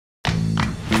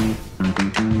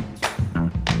Hey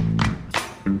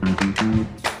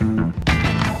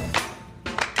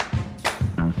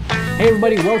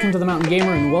everybody, welcome to The Mountain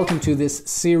Gamer and welcome to this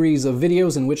series of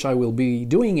videos in which I will be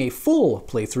doing a full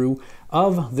playthrough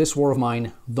of This War of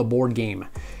Mine, the board game.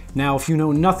 Now, if you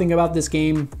know nothing about this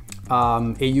game,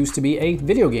 it used to be a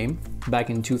video game back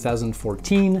in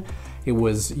 2014. It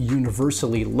was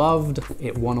universally loved.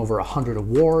 It won over 100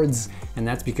 awards, and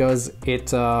that's because it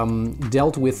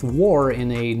dealt with war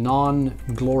in a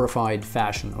non-glorified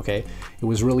fashion, okay? It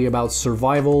was really about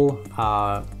survival,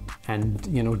 and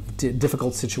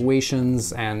difficult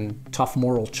situations and tough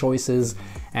moral choices,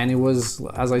 and it was,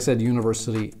 as I said,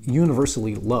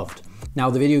 universally loved. Now,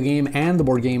 the video game and the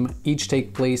board game each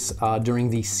take place during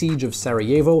the Siege of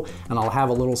Sarajevo, and I'll have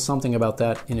a little something about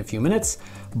that in a few minutes.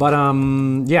 But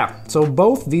yeah, so in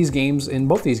both these games,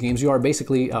 you are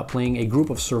basically playing a group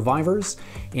of survivors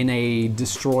in a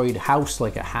destroyed house,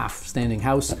 like a half-standing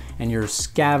house, and you're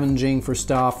scavenging for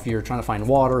stuff. You're trying to find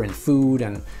water and food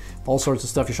and all sorts of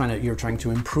stuff. You're trying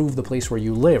to improve the place where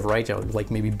you live, right? Like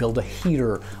maybe build a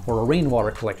heater or a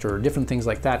rainwater collector or different things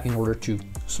like that in order to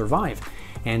survive.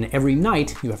 And every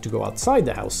night you have to go outside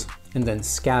the house and then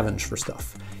scavenge for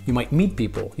stuff. You might meet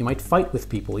people, you might fight with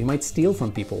people, you might steal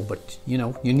from people, but you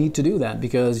need to do that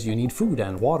because you need food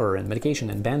and water and medication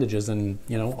and bandages and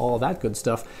all of that good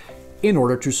stuff in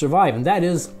order to survive. And that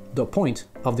is the point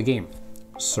of the game.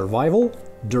 Survival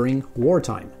during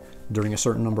wartime. During a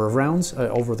certain number of rounds,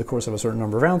 over the course of a certain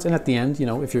number of rounds, and at the end,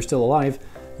 if you're still alive,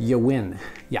 you win.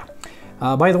 Yeah.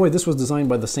 By the way, this was designed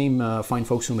by the same fine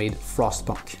folks who made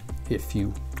Frostpunk, if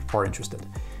you are interested.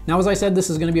 Now, as I said, this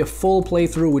is going to be a full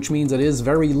playthrough, which means it is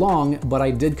very long, but I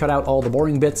did cut out all the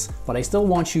boring bits, but I still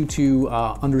want you to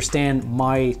understand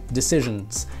my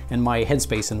decisions and my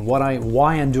headspace and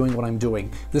why I'm doing what I'm doing.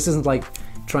 This isn't like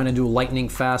trying to do lightning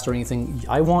fast or anything.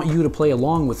 I want you to play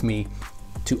along with me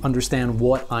to understand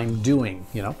what I'm doing,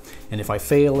 and if I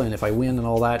fail and if I win and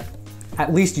all that,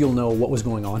 at least you'll know what was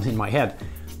going on in my head.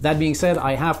 That being said,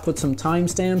 I have put some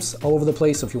timestamps all over the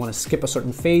place, so if you want to skip a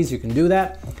certain phase, you can do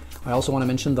that. I also want to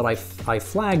mention that I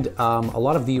flagged a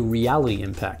lot of the reality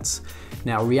impacts.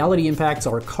 Now, reality impacts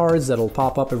are cards that'll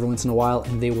pop up every once in a while,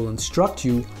 and they will instruct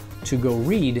you to go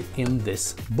read in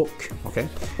this book, okay?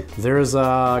 There's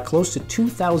close to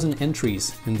 2,000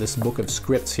 entries in this book of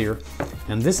scripts here,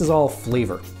 and this is all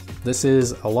flavor. This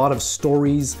is a lot of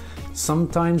stories.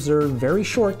 Sometimes they're very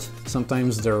short,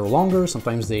 sometimes they're longer,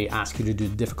 sometimes they ask you to do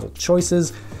difficult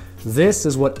choices. This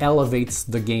is what elevates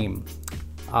the game.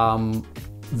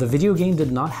 The video game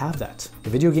did not have that. The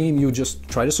video game, you just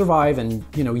try to survive, and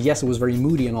yes, it was very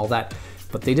moody and all that,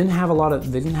 but they didn't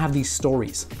have these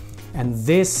stories. And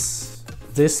this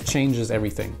changes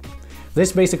everything.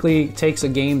 This basically takes a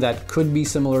game that could be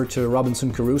similar to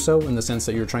Robinson Crusoe in the sense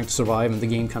that you're trying to survive and the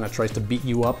game kind of tries to beat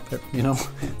you up,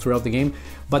 throughout the game.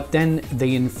 But then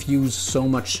they infuse so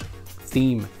much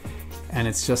theme, and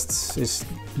this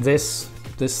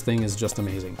thing is just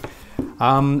amazing.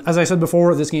 As I said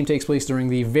before, this game takes place during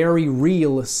the very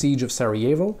real Siege of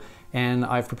Sarajevo, and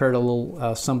I've prepared a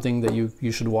little something that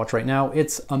you should watch right now.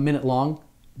 It's a minute long,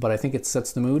 but I think it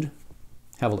sets the mood.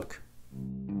 Have a look.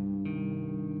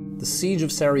 The Siege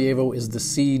of Sarajevo is the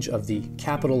siege of the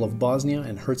capital of Bosnia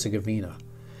and Herzegovina.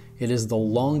 It is the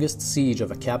longest siege of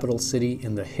a capital city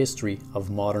in the history of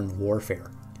modern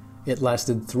warfare. It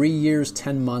lasted 3 years,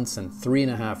 10 months, and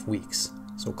 3.5 weeks,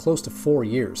 so close to 4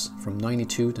 years, from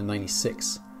 92 to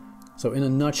 96. So in a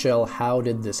nutshell, how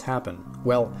did this happen?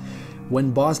 Well,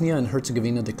 when Bosnia and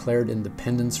Herzegovina declared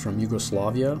independence from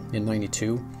Yugoslavia in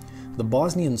 92, the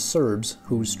Bosnian Serbs,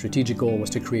 whose strategic goal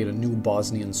was to create a new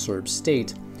Bosnian Serb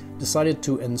state, decided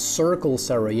to encircle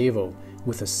Sarajevo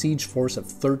with a siege force of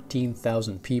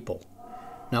 13,000 people.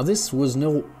 Now, this was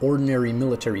no ordinary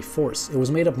military force. It was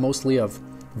made up mostly of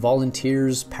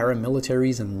volunteers,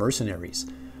 paramilitaries, and mercenaries,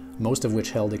 most of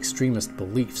which held extremist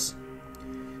beliefs.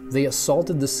 They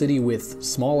assaulted the city with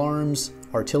small arms,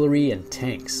 artillery, and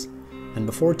tanks, and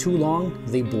before too long,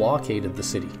 they blockaded the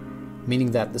city,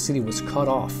 meaning that the city was cut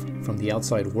off from the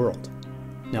outside world.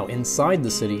 Now, inside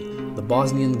the city, the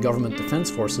Bosnian government defense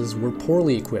forces were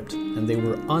poorly equipped, and they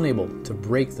were unable to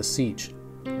break the siege.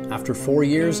 After 4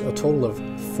 years, a total of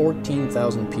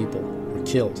 14,000 people were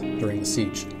killed during the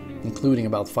siege, including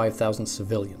about 5,000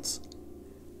 civilians.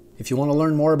 If you want to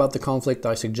learn more about the conflict,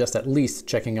 I suggest at least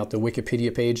checking out the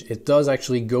Wikipedia page. It does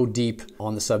actually go deep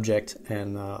on the subject,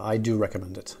 and I do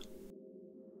recommend it.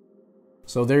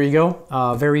 So there you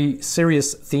go, very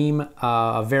serious theme,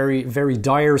 very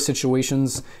dire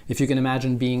situations. If you can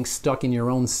imagine being stuck in your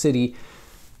own city,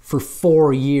 for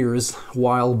 4 years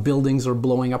while buildings are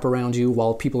blowing up around you,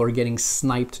 while people are getting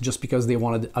sniped just because they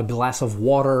wanted a glass of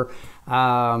water.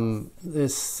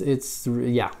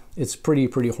 It's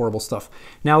pretty horrible stuff.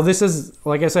 Now this is,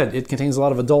 like I said, it contains a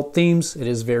lot of adult themes. It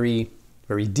is very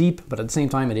deep, but at the same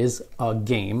time it is a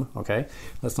game, okay?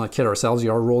 Let's not kid ourselves.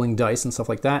 You are rolling dice and stuff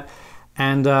like that.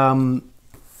 And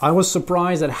I was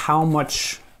surprised at how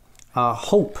much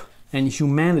hope and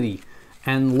humanity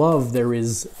and love there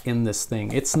is in this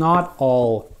thing. It's not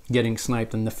all getting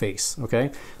sniped in the face,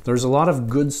 okay? There's a lot of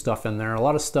good stuff in there, a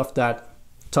lot of stuff that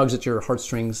tugs at your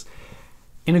heartstrings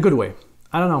in a good way.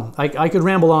 I don't know, I could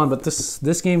ramble on, but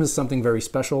this game is something very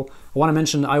special. I want to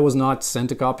mention I was not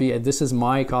sent a copy. This is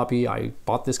my copy. I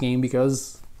bought this game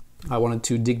because I wanted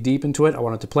to dig deep into it. I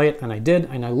wanted to play it, and I did,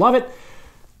 and I love it.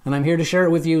 And I'm here to share it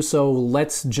with you, so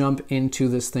let's jump into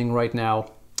this thing right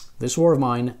now. This War of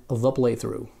Mine, the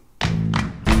playthrough.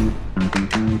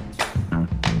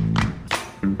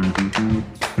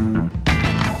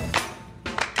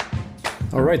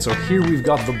 Alright, so here we've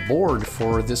got the board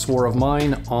for this War of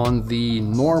Mine on the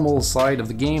normal side of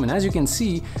the game, and as you can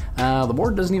see, the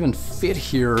board doesn't even fit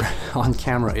here on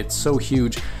camera. It's so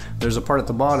huge. There's a part at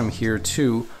the bottom here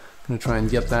too. I'm gonna try and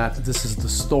get that. This is the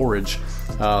storage.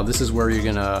 This is where you're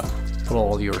gonna put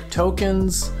all your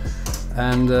tokens.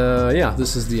 And yeah,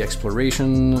 this is the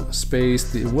exploration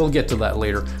space. We'll get to that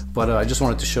later, but I just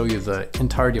wanted to show you the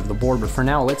entirety of the board. But for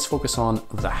now, let's focus on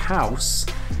the house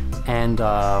and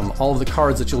all of the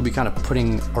cards that you'll be kind of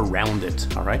putting around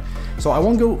it, all right? So I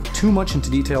won't go too much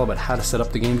into detail about how to set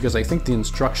up the game, because I think the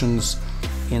instructions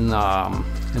in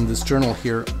this journal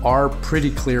here are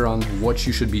pretty clear on what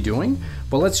you should be doing.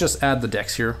 But let's just add the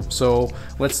decks here. So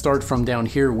let's start from down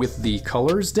here with the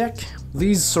colors deck.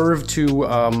 These serve to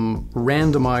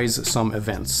randomize some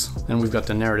events. And we've got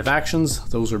the narrative actions.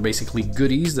 Those are basically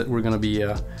goodies that we're gonna be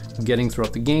getting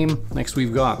throughout the game. Next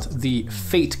we've got the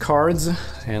fate cards,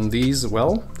 and these,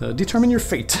 well, determine your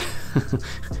fate.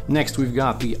 Next we've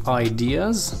got the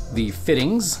ideas, the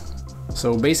fittings.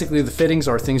 So basically the fittings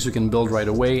are things you can build right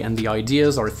away, and the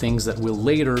ideas are things that will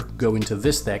later go into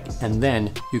this deck, and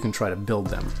then you can try to build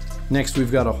them. Next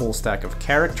we've got a whole stack of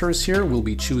characters here. We'll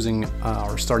be choosing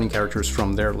our starting characters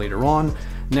from there later on.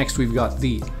 Next we've got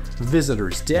the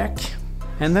visitors deck,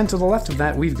 and then to the left of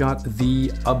that we've got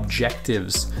the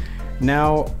objectives.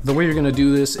 Now the way you're going to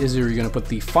do this is you're going to put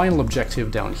the final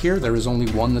objective down here. There is only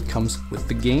one that comes with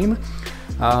the game.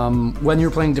 When you're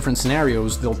playing different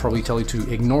scenarios, they'll probably tell you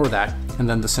to ignore that, and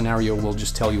then the scenario will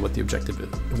just tell you what the objective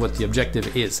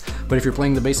is. But if you're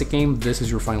playing the basic game, this is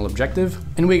your final objective,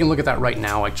 and we can look at that right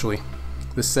now actually.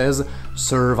 This says,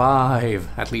 survive.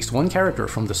 At least one character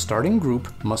from the starting group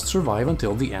must survive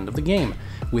until the end of the game,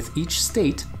 with each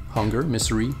state, hunger,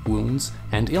 misery, wounds,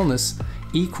 and illness,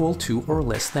 equal to or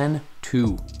less than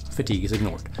 2. Fatigue is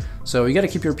ignored. So you got to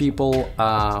keep your people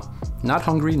not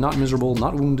hungry, not miserable,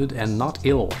 not wounded, and not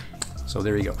ill. So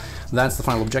there you go. That's the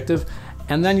final objective.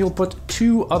 And then you'll put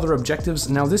 2 other objectives.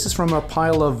 Now this is from a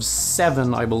pile of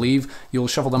 7, I believe. You'll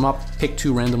shuffle them up, pick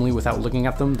 2 randomly without looking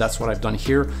at them. That's what I've done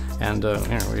here. And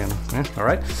all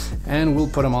right. And we'll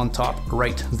put them on top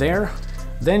right there.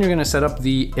 Then you're gonna set up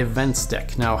the events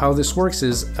deck. Now how this works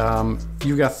is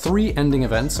you've got 3 ending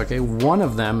events, okay? One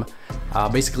of them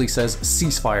basically says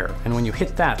ceasefire, and when you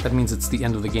hit that, that means it's the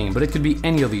end of the game, but it could be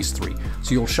any of these 3.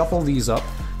 So you'll shuffle these up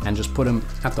and just put them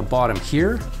at the bottom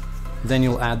here. Then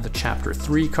you'll add the chapter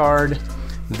 3 card.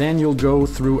 Then you'll go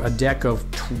through a deck of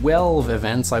 12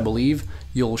 events, I believe.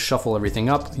 You'll shuffle everything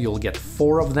up. You'll get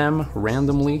 4 of them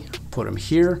randomly, put them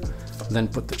here. Then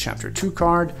put the chapter 2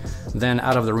 card. Then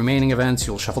out of the remaining events,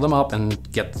 you'll shuffle them up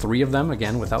and get 3 of them,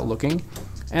 again, without looking.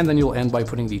 And then you'll end by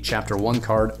putting the chapter 1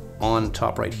 card on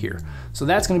top right here. So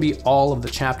that's going to be all of the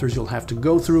chapters you'll have to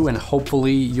go through, and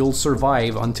hopefully you'll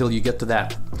survive until you get to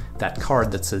that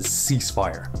card that says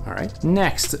ceasefire. All right.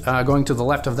 Next, going to the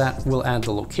left of that, we'll add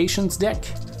the locations deck,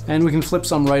 and we can flip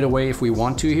some right away if we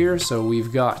want to here. So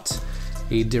we've got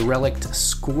a derelict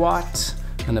squat,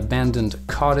 an abandoned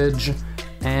cottage,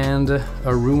 and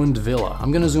a ruined villa.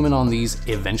 I'm gonna zoom in on these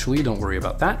eventually, don't worry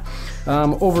about that.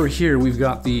 Over here we've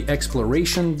got the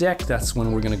exploration deck. That's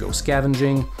when we're gonna go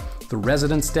scavenging. The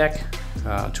residence deck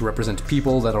to represent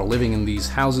people that are living in these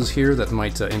houses here that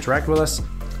might interact with us.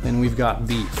 Then we've got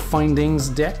the findings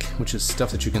deck, which is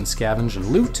stuff that you can scavenge and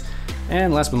loot.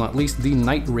 And last but not least, the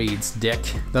Night Raids deck.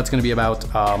 That's going to be about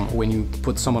when you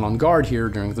put someone on guard here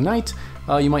during the night,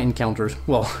 you might encounter,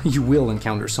 well, you will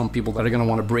encounter some people that are going to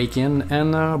want to break in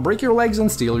and break your legs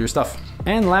and steal your stuff.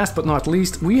 And last but not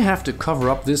least, we have to cover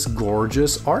up this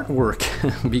gorgeous artwork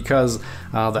because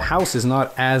the house is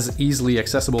not as easily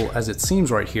accessible as it seems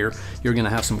right here. You're going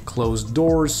to have some closed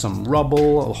doors, some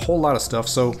rubble, a whole lot of stuff.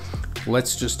 So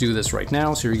let's just do this right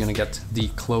now. So you're going to get the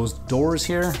closed doors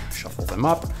here, shuffle them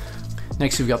up.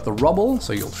 Next, you've got the rubble,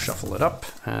 so you'll shuffle it up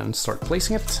and start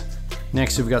placing it.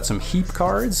 Next, you've got some heap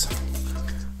cards.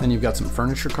 Then you've got some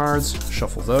furniture cards,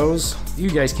 shuffle those.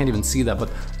 You guys can't even see that, but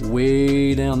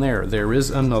way down there, there is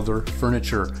another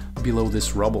furniture below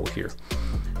this rubble here.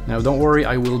 Now don't worry,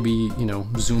 I will be,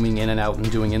 zooming in and out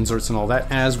and doing inserts and all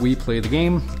that as we play the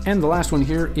game. And the last one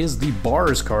here is the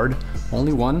bars card,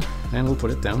 only one, and we'll put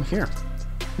it down here.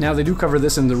 Now they do cover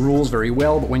this in the rules very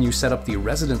well, but when you set up the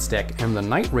Residence deck and the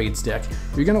Night Raids deck,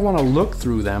 you're going to want to look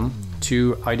through them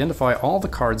to identify all the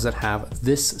cards that have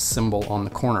this symbol on the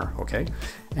corner, okay?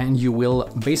 And you will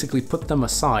basically put them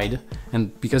aside,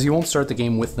 and because you won't start the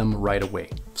game with them right away.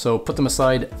 So put them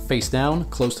aside face down,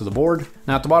 close to the board.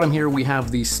 Now at the bottom here we have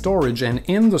the storage, and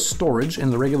in the storage, in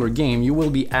the regular game, you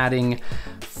will be adding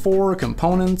 4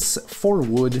 components, 4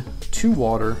 wood, 2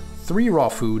 water, 3 raw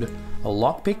food, a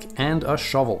lockpick, and a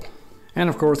shovel. And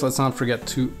of course, let's not forget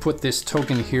to put this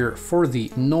token here for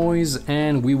the noise,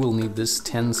 and we will need this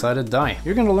 10-sided die.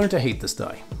 You're going to learn to hate this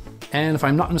die. And if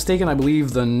I'm not mistaken, I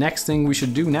believe the next thing we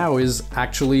should do now is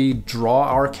actually draw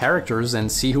our characters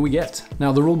and see who we get.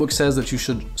 Now, the rulebook says that you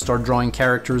should start drawing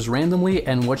characters randomly,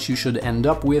 and what you should end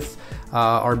up with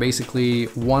are basically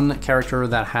 1 character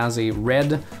that has a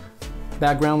red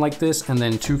background like this, and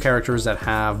then 2 characters that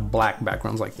have black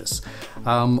backgrounds like this.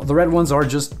 The red ones are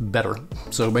just better.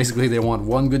 So basically they want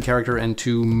 1 good character and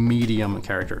 2 medium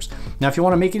characters. Now if you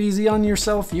want to make it easy on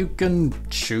yourself, you can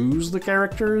choose the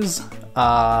characters,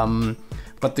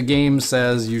 but the game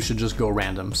says you should just go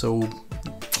random. So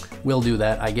we'll do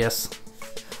that, I guess.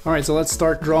 All right, so let's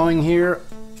start drawing here.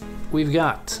 We've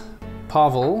got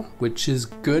Pavel, which is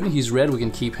good. He's red, we can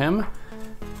keep him.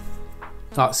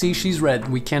 See, she's red.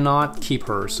 We cannot keep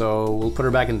her, so we'll put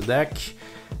her back in the deck.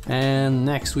 And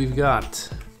next we've got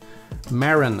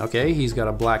Marin. Okay, he's got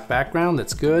a black background.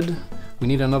 That's good. We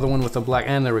need another one with a black,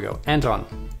 and there we go. Anton.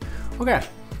 Okay,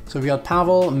 so we've got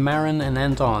Pavel, Marin, and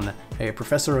Anton. A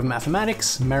professor of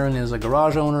mathematics. Marin is a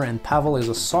garage owner, and Pavel is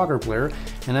a soccer player.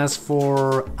 And as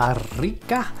for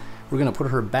Arika, we're gonna put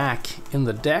her back in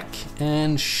the deck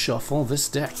and shuffle this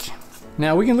deck.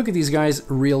 Now we can look at these guys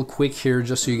real quick here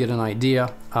just so you get an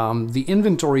idea. The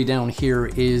inventory down here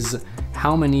is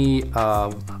how many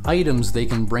items they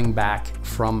can bring back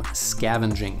from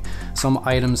scavenging. Some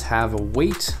items have a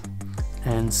weight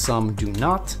and some do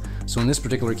not. So in this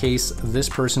particular case, this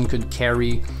person could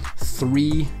carry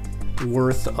 3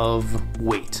 worth of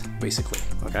weight, basically,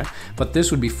 okay? But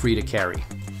this would be free to carry.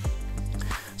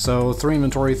 So 3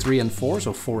 inventory, 3 and 4,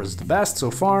 so 4 is the best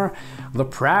so far. The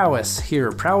prowess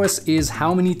here. Prowess is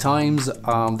how many times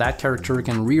that character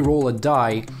can re-roll a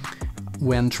die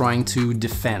when trying to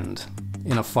defend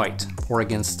in a fight or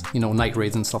against, night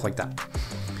raids and stuff like that.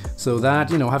 So that,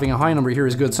 having a high number here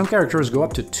is good. Some characters go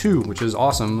up to 2, which is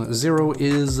awesome. 0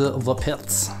 is the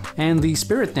pits. And the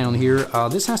spirit down here,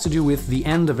 this has to do with the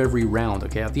end of every round,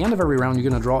 okay? At the end of every round, you're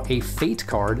gonna draw a fate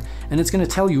card, and it's gonna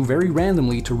tell you very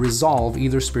randomly to resolve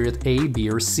either spirit A,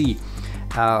 B, or C.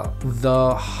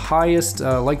 The highest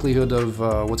likelihood of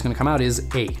what's gonna come out is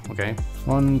A, okay?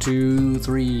 1, 2,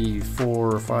 3,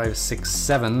 4, 5, 6,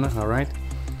 7, all right?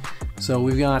 So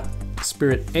we've got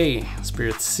Spirit A,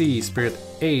 Spirit C, Spirit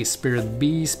A, Spirit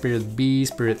B, Spirit B,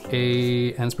 Spirit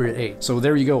A, and Spirit A. So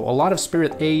there you go. A lot of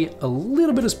Spirit A, a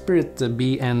little bit of Spirit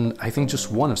B, and I think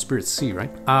just 1 of Spirit C,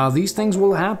 right? These things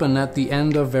will happen at the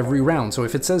end of every round. So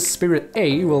if it says Spirit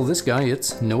A, well, this guy,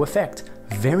 it's no effect.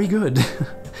 Very good.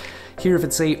 Here, if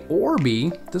it's A or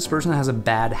B, this person has a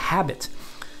bad habit.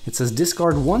 It says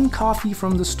discard 1 coffee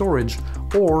from the storage,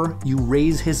 or you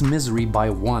raise his misery by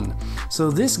 1. So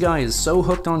this guy is so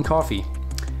hooked on coffee,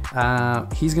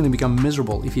 he's gonna become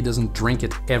miserable if he doesn't drink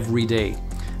it every day.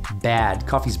 Bad,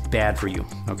 coffee's bad for you,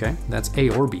 okay? That's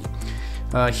A or B.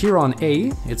 Here on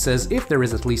A, it says if there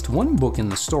is at least 1 book in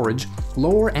the storage,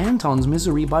 lower Anton's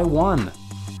misery by 1,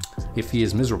 if he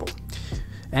is miserable.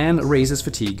 And raises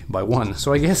fatigue by 1.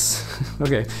 So I guess,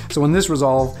 okay. So in this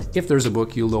resolve, if there's a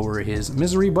book, you lower his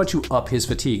misery, but you up his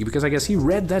fatigue, because I guess he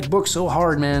read that book so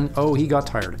hard, man. Oh, he got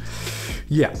tired.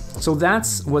 Yeah, so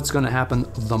that's what's gonna happen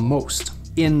the most.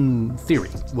 in theory.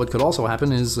 What could also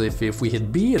happen is if we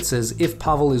hit B, it says if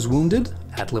Pavel is wounded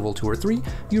at level 2 or 3,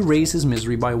 you raise his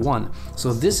misery by 1.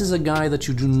 So this is a guy that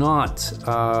you do not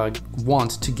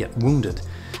want to get wounded,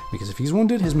 because if he's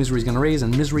wounded, his misery is going to raise,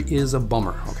 and misery is a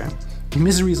bummer, okay?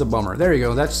 Misery is a bummer. There you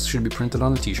go, that should be printed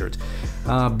on a t-shirt.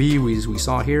 B, we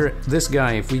saw here, this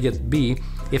guy, if we get B,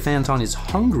 if Anton is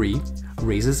hungry,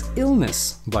 raises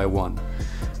illness by 1.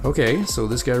 Okay, so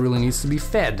this guy really needs to be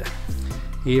fed.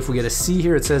 If we get a C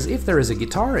here, it says if there is a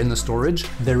guitar in the storage,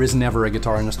 there is never a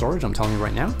guitar in the storage, I'm telling you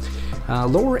right now.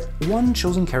 Lower one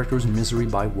chosen character's misery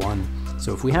by 1.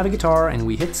 So if we have a guitar and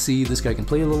we hit C, this guy can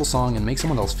play a little song and make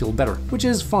someone else feel better, which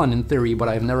is fun in theory, but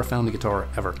I've never found a guitar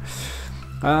ever.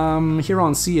 Here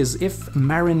on C is if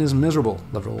Marin is miserable,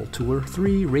 level 2 or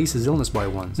 3, raise his illness by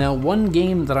 1. Now, one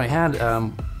game that I had,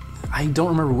 I don't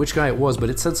remember which guy it was, but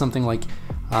it said something like,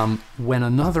 when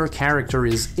another character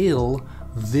is ill,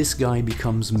 this guy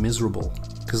becomes miserable.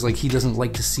 Because like he doesn't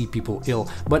like to see people ill.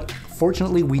 But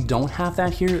fortunately we don't have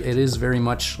that here. It is very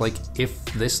much like if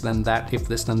this then that, if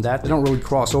this then that. They don't really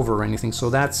cross over or anything, so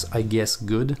that's, I guess,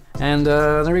 good. And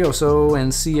there we go. So,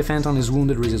 and see if Anton is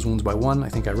wounded, raise his wounds by 1. I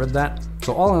think I read that.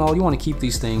 So all in all, you want to keep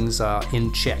these things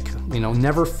in check. You know,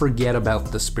 never forget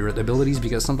about the spirit abilities,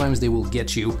 because sometimes they will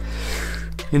get you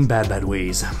in bad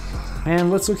ways.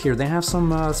 And let's look here. They have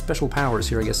some special powers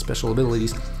here, I guess, special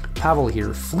abilities. Pavel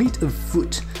here, Fleet of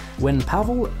Foot. When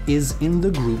Pavel is in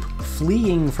the group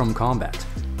fleeing from combat,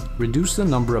 reduce the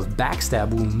number of backstab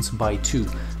wounds by 2.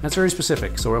 That's very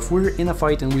specific. So if we're in a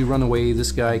fight and we run away,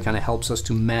 this guy kind of helps us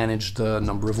to manage the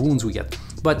number of wounds we get.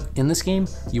 But in this game,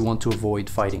 you want to avoid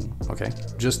fighting, okay?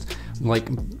 Just like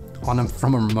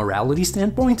from a morality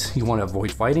standpoint, you want to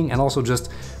avoid fighting, and also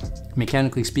just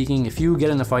mechanically speaking, if you get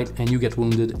in a fight and you get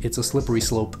wounded, it's a slippery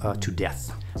slope to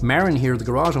death. Marin here, the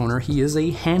garage owner, he is a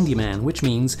handyman, which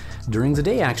means during the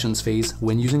day actions phase,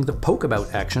 when using the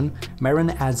pokeabout action,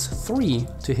 Marin adds 3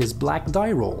 to his black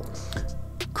die roll.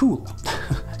 Cool.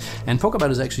 And pokeabout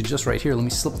is actually just right here. Let me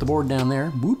slip the board down there.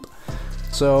 Boop.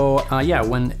 So yeah,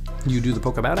 when you do the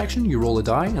pokeabout action, you roll a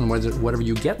die, and whatever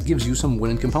you get gives you some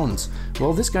wooden components.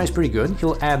 Well, this guy's pretty good.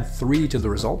 He'll add 3 to the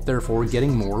result, therefore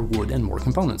getting more wood and more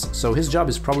components. So his job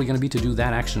is probably going to be to do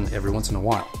that action every once in a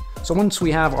while. So once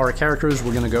we have our characters,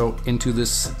 we're going to go into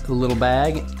this little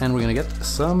bag, and we're going to get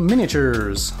some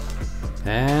miniatures.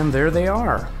 And there they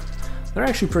are. They're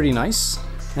actually pretty nice.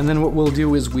 And then what we'll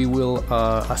do is we will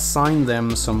assign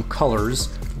them some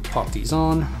colors. Pop these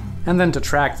on. And then to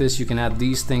track this, you can add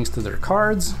these things to their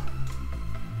cards.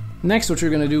 Next, what you're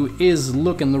going to do is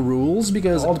look in the rules,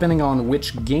 because all depending on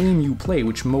which game you play,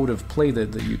 which mode of play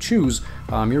that you choose,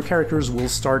 your characters will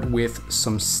start with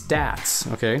some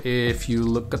stats, okay? If you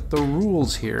look at the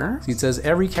rules here, it says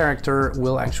every character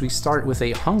will actually start with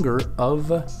a hunger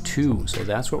of 2, so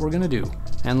that's what we're going to do.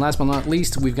 And last but not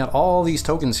least, we've got all these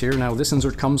tokens here. Now, this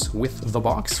insert comes with the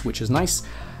box, which is nice.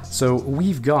 So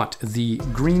we've got the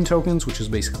green tokens, which is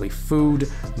basically food,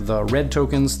 the red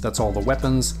tokens, that's all the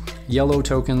weapons, yellow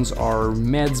tokens are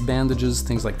meds, bandages,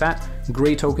 things like that,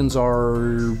 gray tokens are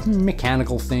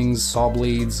mechanical things, saw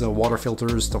blades, water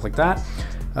filters, stuff like that.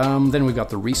 Then we've got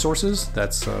the resources,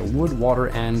 that's wood, water,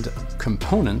 and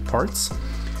component parts.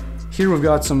 Here we've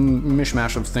got some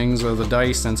mishmash of things, the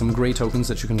dice and some gray tokens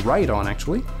that you can write on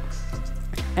actually.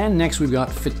 And next we've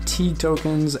got fatigue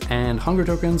tokens and hunger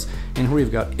tokens, and here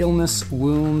we've got illness,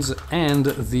 wounds, and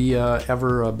the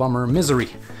ever bummer misery.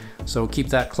 So keep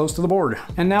that close to the board.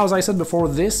 And now, as I said before,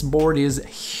 this board is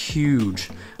huge.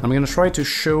 I'm going to try to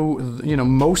show, you know,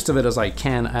 most of it as I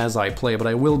can as I play, but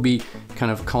I will be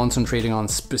kind of concentrating on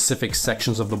specific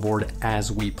sections of the board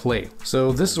as we play.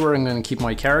 So this is where I'm going to keep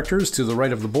my characters, to the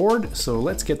right of the board. So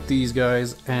let's get these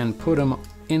guys and put them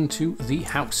into the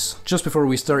house. Just before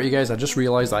we start, you guys, I just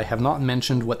realized I have not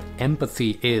mentioned what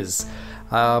empathy is.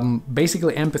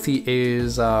 Basically, empathy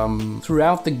is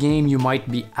throughout the game you might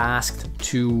be asked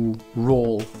to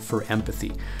roll for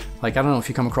empathy. Like, I don't know, if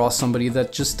you come across somebody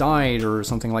that just died or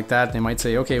something like that, they might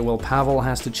say, okay, well, Pavel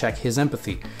has to check his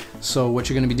empathy. So what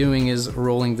you're going to be doing is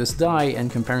rolling this die and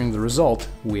comparing the result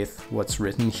with what's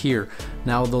written here.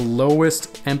 Now, the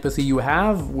lowest empathy you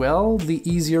have, well, the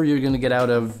easier you're going to get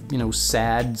out of, you know,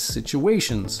 sad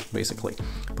situations, basically.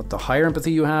 But the higher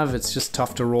empathy you have, it's just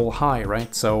tough to roll high,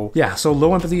 right? So, yeah, so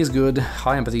low empathy is good,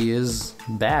 high empathy is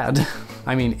bad.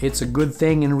 I mean, it's a good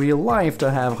thing in real life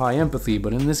to have high empathy,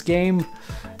 but in this game,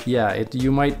 yeah,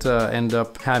 you might end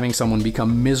up having someone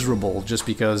become miserable just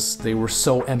because they were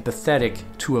so empathetic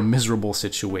to a miserable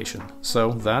situation.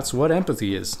 So that's what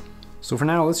empathy is. So for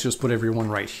now, let's just put everyone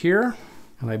right here.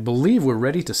 And I believe we're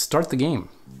ready to start the game.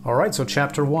 All right, so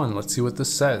chapter 1, let's see what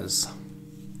this says.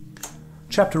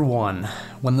 Chapter 1.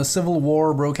 When the Civil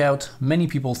War broke out, many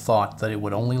people thought that it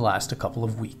would only last a couple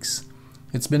of weeks.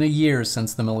 It's been a year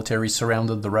since the military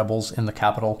surrounded the rebels in the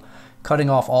capital, cutting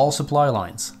off all supply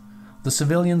lines. The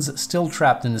civilians still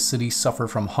trapped in the city suffer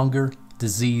from hunger,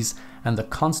 disease, and the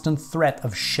constant threat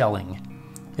of shelling.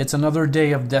 It's another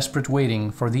day of desperate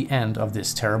waiting for the end of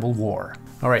this terrible war.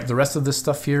 Alright, the rest of this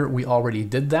stuff here, we already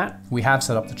did that. We have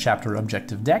set up the chapter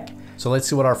objective deck. So let's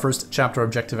see what our first chapter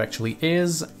objective actually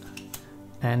is.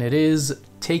 And it is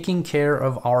taking care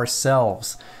of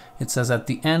ourselves. It says at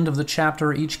the end of the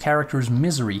chapter, each character's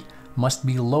misery must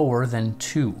be lower than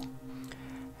 2.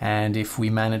 And if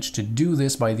we manage to do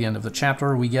this by the end of the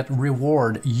chapter, we get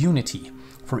reward unity.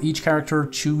 For each character,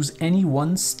 choose any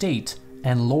one state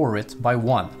and lower it by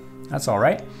 1. That's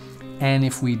alright. And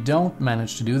if we don't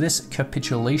manage to do this,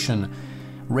 capitulation.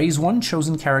 Raise one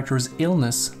chosen character's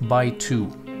illness by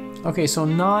 2. Okay, so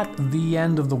not the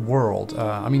end of the world.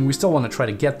 I mean, we still want to try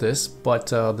to get this, but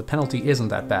the penalty isn't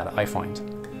that bad, I find.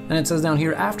 And it says down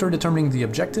here, after determining the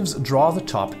objectives, draw the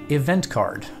top event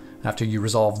card. After you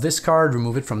resolve this card,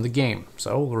 remove it from the game.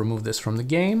 So we'll remove this from the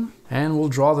game, and we'll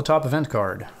draw the top event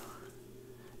card.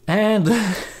 And...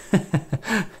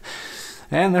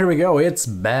 and there we go, it's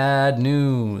bad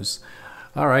news.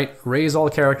 Alright, raise all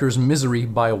characters' misery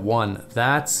by 1.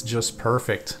 That's just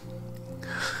perfect.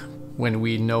 When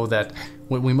we know that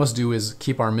what we must do is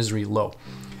keep our misery low.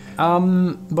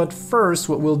 But first,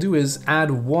 what we'll do is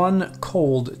add 1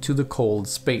 cold to the cold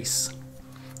space.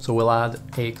 So we'll add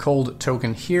a cold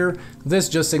token here. This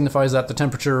just signifies that the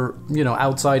temperature,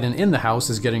 outside and in the house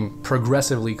is getting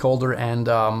progressively colder, and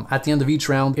at the end of each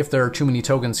round, if there are too many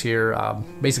tokens here,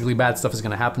 basically bad stuff is going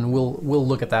to happen. We'll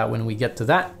look at that when we get to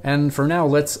that. And for now,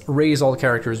 let's raise all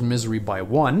characters' misery by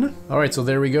 1. Alright, so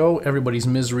there we go. Everybody's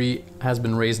misery has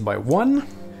been raised by 1.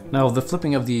 Now, the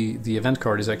flipping of the event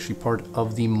card is actually part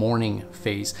of the morning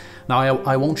phase. Now,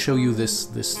 I won't show you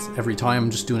this every time, I'm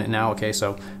just doing it now, okay?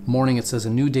 So, morning, it says a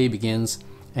new day begins,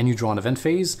 and you draw an event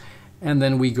phase, and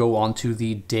then we go on to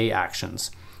the day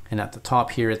actions. And at the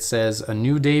top here, it says, a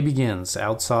new day begins.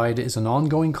 Outside is an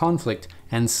ongoing conflict,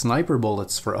 and sniper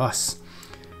bullets for us.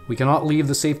 We cannot leave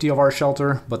the safety of our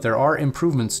shelter, but there are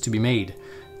improvements to be made.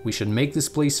 We should make this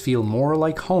place feel more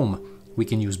like home. We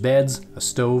can use beds, a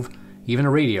stove, even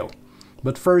a radio.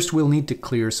 But first we'll need to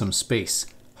clear some space.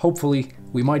 Hopefully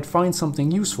we might find something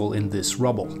useful in this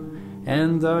rubble.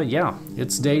 And yeah,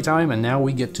 it's daytime and now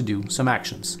we get to do some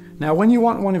actions. Now when you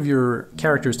want one of your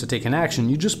characters to take an action,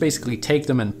 you just basically take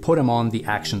them and put them on the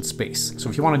action space.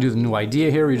 So if you want to do the new idea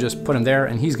here, you just put him there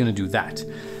and he's going to do that.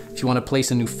 If you want to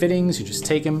place a new fittings, you just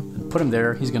take him and put him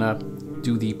there. He's going to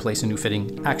do the place a new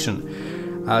fitting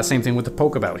action. Same thing with the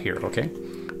poke about here, okay?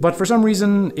 But for some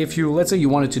reason, if you, let's say you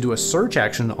wanted to do a search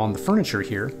action on the furniture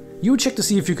here, you would check to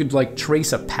see if you could like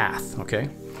trace a path,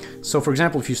 okay? So for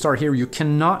example, if you start here, you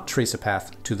cannot trace a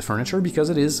path to the furniture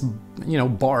because it is,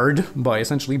 barred by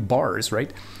essentially bars,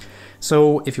 right?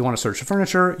 So if you want to search the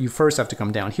furniture, you first have to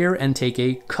come down here and take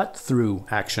a cut through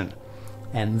action.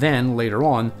 And then later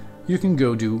on, you can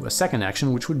go do a second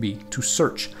action, which would be to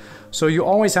search. So you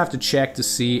always have to check to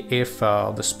see if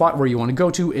the spot where you want to go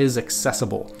to is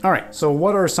accessible. Alright, so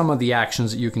what are some of the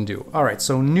actions that you can do? Alright,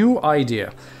 so new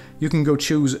idea. You can go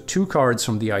choose 2 cards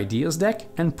from the ideas deck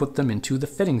and put them into the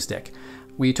fittings deck.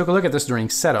 We took a look at this during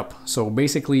setup, so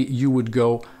basically you would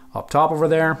go up top over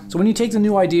there. So when you take the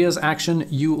new ideas action,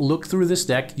 you look through this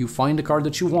deck, you find a card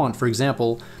that you want. For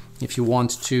example, if you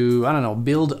want to,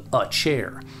 build a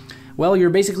chair. Well, you're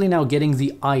basically now getting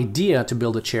the idea to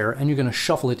build a chair and you're going to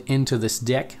shuffle it into this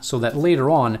deck so that later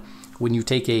on, when you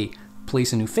take a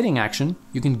place a new fitting action,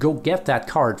 you can go get that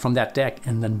card from that deck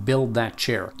and then build that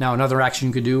chair. Now, another action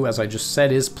you could do, as I just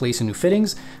said, is place a new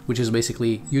fittings, which is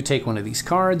basically you take one of these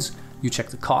cards, you check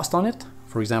the cost on it.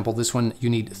 For example, this one, you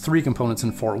need 3 components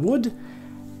and 4 wood.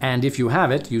 And if you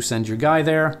have it, you send your guy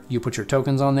there, you put your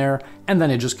tokens on there, and then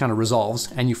it just kind of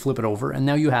resolves and you flip it over and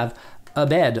now you have a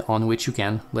bed on which you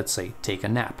can, let's say, take a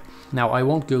nap. Now, I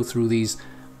won't go through these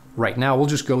right now, we'll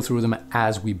just go through them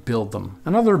as we build them.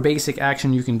 Another basic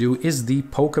action you can do is the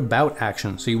poke about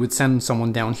action. So you would send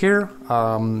someone down here,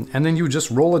 and then you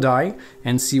just roll a die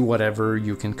and see whatever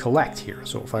you can collect here.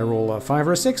 So if I roll a 5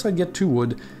 or a 6, I'd get 2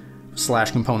 wood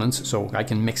 / components, so I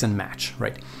can mix and match,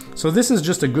 right? So this is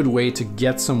just a good way to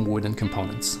get some wood and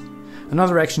components.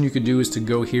 Another action you could do is to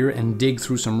go here and dig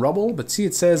through some rubble, but see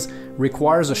it says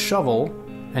requires a shovel,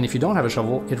 and if you don't have a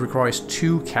shovel, it requires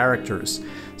 2 characters.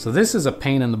 So this is a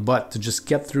pain in the butt to just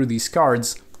get through these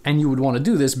cards And you would want to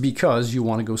do this because you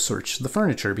want to go search the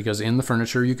furniture, because in the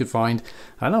furniture you could find,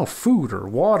 I don't know, food or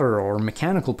water or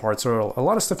mechanical parts or a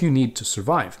lot of stuff you need to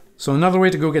survive. So another way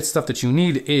to go get stuff that you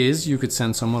need is you could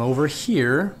send someone over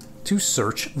here to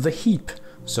search the heap.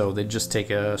 So they'd just take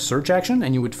a search action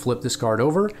and you would flip this card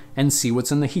over and see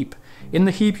what's in the heap. In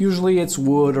the heap, usually it's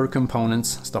wood or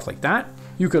components, stuff like that.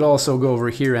 You could also go over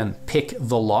here and pick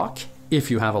the lock if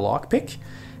you have a lock pick.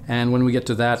 And when we get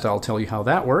to that, I'll tell you how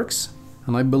that works.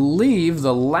 And I believe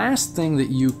the last thing that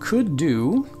you could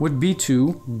do would be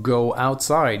to go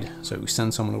outside. So you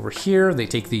send someone over here, they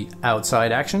take the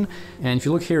outside action, and if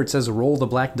you look here it says roll the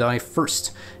black die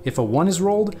first. If a 1 is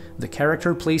rolled, the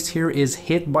character placed here is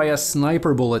hit by a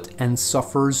sniper bullet and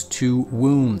suffers 2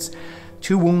 wounds.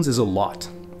 2 wounds is a lot.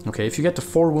 Okay, if you get to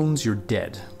 4 wounds, you're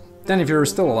dead. Then if you're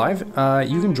still alive,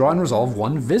 you can draw and resolve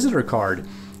 1 visitor card.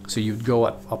 So you'd go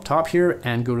up top here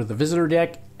and go to the visitor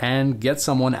deck and get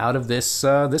someone out of this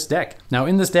this deck. Now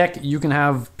in this deck, you can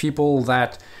have people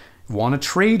that want to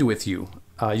trade with you.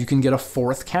 You can get a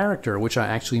 4th character, which I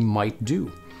actually might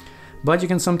do. But you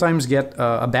can sometimes get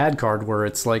a bad card where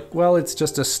it's like, well, it's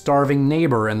just a starving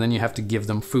neighbor and then you have to give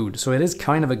them food. So it is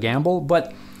kind of a gamble,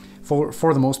 but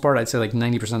for the most part, I'd say like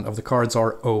 90% of the cards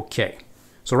are okay.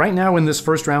 So right now in this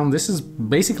first round, this is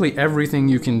basically everything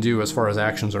you can do as far as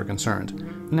actions are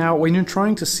concerned. Now, when you're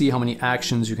trying to see how many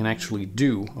actions you can actually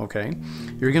do, okay,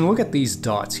 you're gonna look at these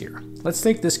dots here. Let's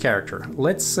take this character.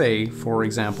 Let's say, for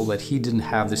example, that he didn't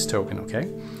have this token,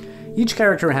 okay? Each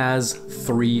character has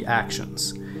 3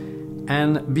 actions.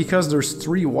 And because there's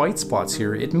 3 white spots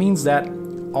here, it means that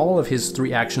all of his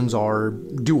 3 actions are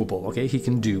doable, okay? He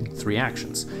can do 3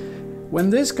 actions. When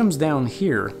this comes down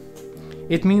here,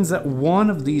 it means that one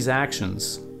of these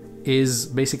actions is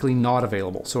basically not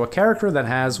available. So a character that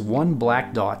has 1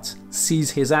 black dot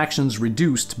sees his actions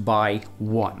reduced by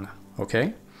 1,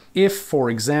 okay? If, for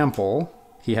example,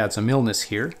 he had some illness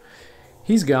here,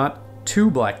 he's got 2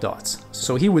 black dots.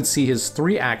 So he would see his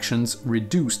 3 actions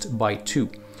reduced by 2.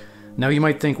 Now you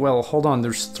might think, well, hold on,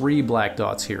 there's 3 black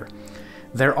dots here.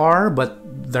 There are,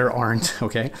 but there aren't,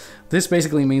 okay? This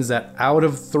basically means that out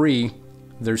of 3,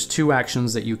 there's 2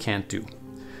 actions that you can't do.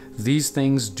 These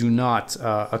things do not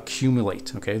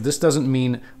accumulate, okay? This doesn't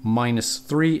mean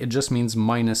 -3, it just means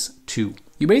 -2.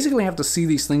 You basically have to see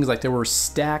these things like they were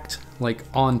stacked like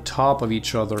on top of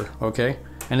each other, okay?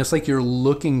 And it's like you're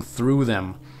looking through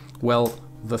them. Well,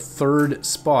 the 3rd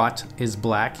spot is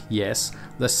black, yes.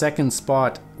 The 2nd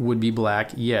spot would be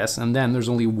black, yes. And then there's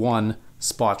only 1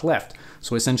 spot left.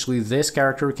 So essentially this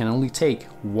character can only take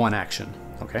 1 action,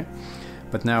 okay?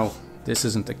 But now, this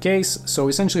isn't the case, so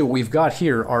essentially what we've got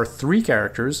here are 3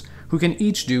 characters who can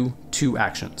each do 2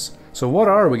 actions. So what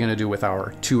are we going to do with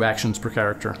our 2 actions per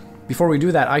character? Before we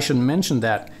do that, I should mention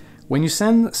that when you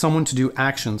send someone to do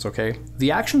actions, okay, the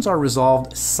actions are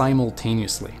resolved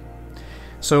simultaneously.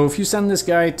 So if you send this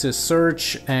guy to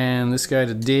search, and this guy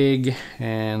to dig,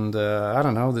 and I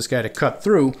don't know, this guy to cut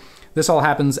through, this all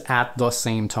happens at the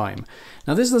same time.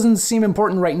 Now this doesn't seem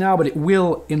important right now, but it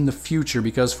will in the future,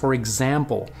 because for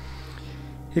example,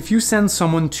 if you send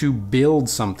someone to build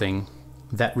something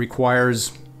that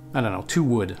requires, I don't know, 2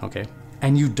 wood, okay,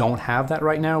 and you don't have that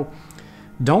right now,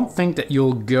 don't think that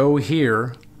you'll go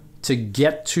here to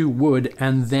get 2 wood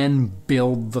and then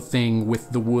build the thing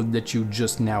with the wood that you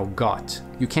just now got.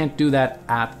 You can't do that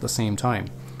at the same time.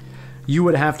 You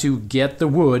would have to get the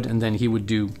wood and then he would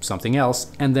do something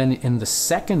else, and then in the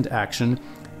 2nd action,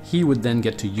 he would then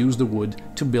get to use the wood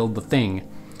to build the thing.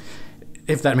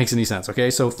 If that makes any sense, okay?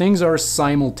 So things are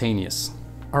simultaneous.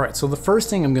 Alright, so the first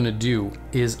thing I'm gonna do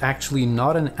is actually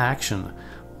not an action,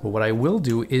 but what I will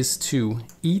do is to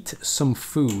eat some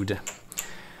food.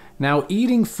 Now,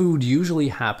 eating food usually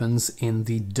happens in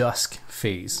the dusk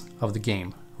phase of the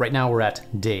game. Right now we're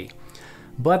at day.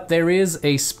 But there is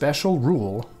a special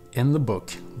rule in the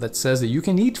book that says that you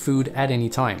can eat food at any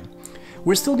time.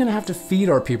 We're still gonna have to feed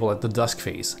our people at the dusk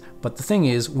phase, but the thing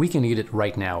is, we can eat it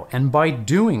right now, and by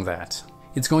doing that,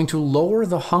 it's going to lower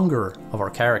the hunger of our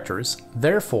characters,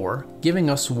 therefore giving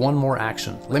us 1 more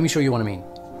action. Let me show you what I mean.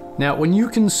 Now, when you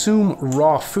consume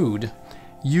raw food,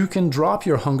 you can drop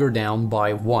your hunger down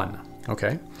by 1,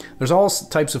 okay? There's all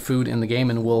types of food in the game,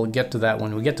 and we'll get to that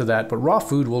when we get to that, but raw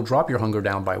food will drop your hunger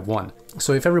down by 1.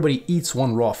 So if everybody eats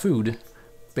 1 raw food,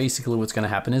 basically what's gonna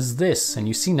happen is this, and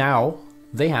you see now,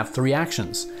 they have 3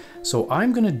 actions. So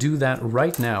I'm gonna do that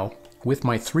right now with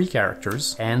my 3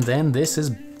 characters, and then this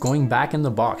is going back in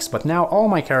the box. But now all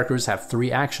my characters have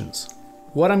 3 actions.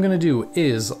 What I'm gonna do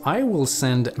is I will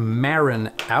send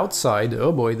Marin outside.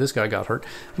 Oh boy, this guy got hurt.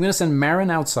 I'm gonna send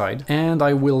Marin outside, and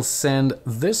I will send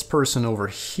this person over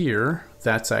here.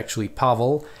 That's actually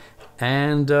Pavel.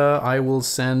 And I will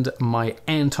send my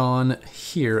Anton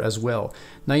here as well.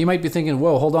 Now you might be thinking,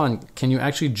 whoa, hold on, can you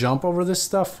actually jump over this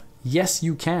stuff? Yes,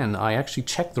 you can. I actually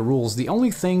checked the rules. The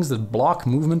only things that block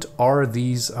movement are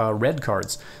these red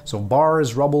cards. So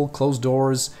bars, rubble, closed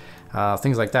doors,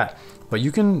 things like that. But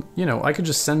you can, you know, I could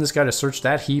just send this guy to search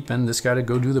that heap and this guy to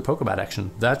go do the Pokebat action.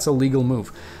 That's a legal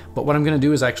move. But what I'm going to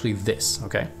do is actually this,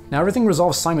 okay? Now everything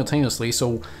resolves simultaneously,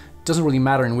 so it doesn't really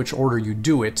matter in which order you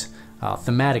do it.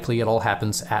 Thematically, it all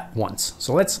happens at once.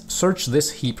 So let's search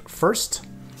this heap first.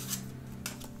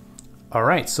 All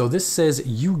right, so this says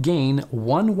you gain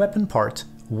 1 weapon part,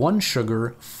 1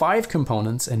 sugar, 5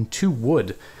 components, and 2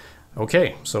 wood.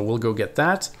 Okay, so we'll go get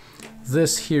that.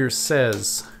 This here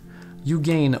says you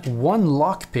gain 1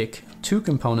 lockpick, 2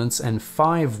 components, and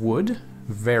 5 wood.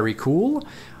 Very cool.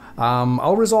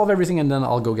 I'll resolve everything and then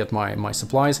I'll go get my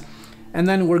supplies. And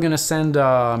then we're gonna send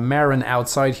Marin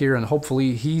outside here and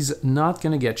hopefully he's not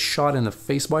gonna get shot in the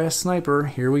face by a sniper.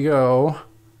 Here we go.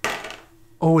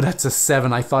 Oh, that's a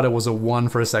 7. I thought it was a 1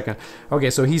 for a second. Okay,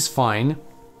 so he's fine.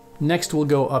 Next we'll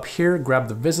go up here, grab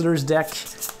the visitors deck,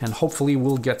 and hopefully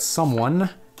we'll get someone.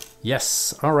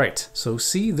 Yes, all right. So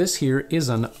see, this here is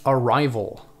an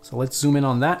arrival. So let's zoom in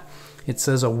on that. It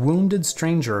says a wounded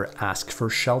stranger asked for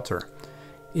shelter.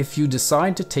 If you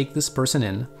decide to take this person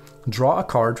in, draw a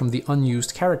card from the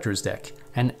unused characters deck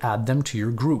and add them to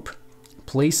your group.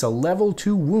 Place a level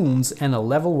 2 wounds and a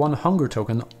level 1 hunger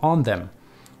token on them.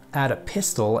 Add a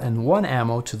pistol and 1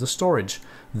 ammo to the storage.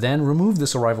 Then remove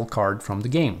this arrival card from the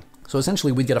game. So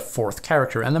essentially we'd get a 4th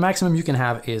character and the maximum you can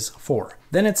have is 4.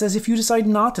 Then it says if you decide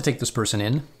not to take this person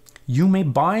in, you may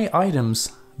buy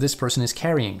items this person is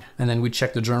carrying. And then we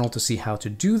check the journal to see how to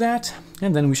do that.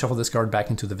 And then we shuffle this card back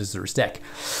into the visitor's deck.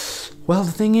 Well,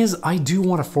 the thing is, I do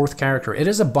want a 4th character. It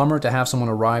is a bummer to have someone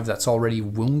arrive that's already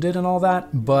wounded and all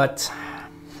that, but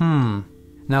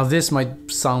now this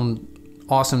might sound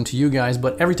awesome to you guys,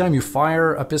 but every time you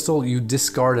fire a pistol, you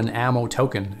discard an ammo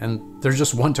token, and there's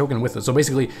just 1 token with it. So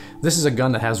basically, this is a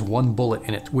gun that has 1 bullet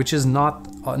in it, which is not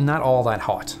all that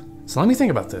hot. So let me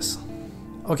think about this.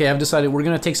 Okay, I've decided we're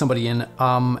gonna take somebody in.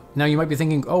 Now you might be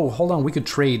thinking, oh, hold on, we could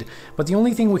trade. But the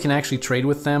only thing we can actually trade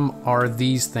with them are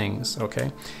these things,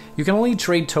 okay? You can only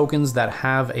trade tokens that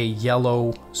have a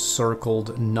yellow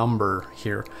circled number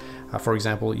here. For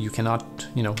example, you cannot,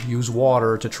 you know, use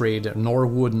water to trade, nor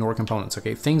wood, nor components,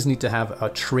 okay? Things need to have a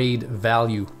trade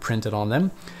value printed on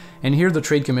them. And here the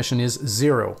trade commission is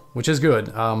 0, which is good.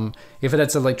 If it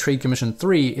had said like trade commission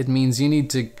 3, it means you need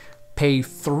to pay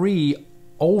 3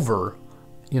 over,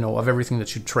 you know, of everything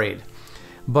that you trade.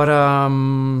 But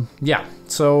yeah,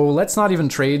 so let's not even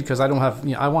trade because I don't have,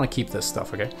 you know, I want to keep this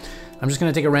stuff, okay? I'm just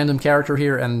going to take a random character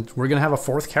here and we're going to have a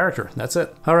 4th character. That's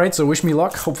it. All right, so wish me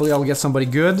luck. Hopefully I'll get somebody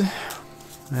good.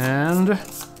 And,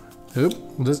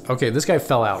 oop, okay, this guy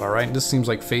fell out, all right? This seems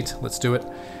like fate. Let's do it.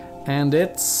 And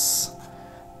it's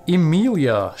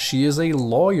Emilia. She is a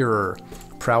lawyer.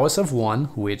 Prowess of 1,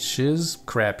 which is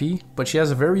crappy, but she has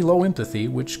a very low empathy,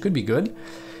 which could be good.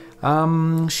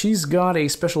 She's got a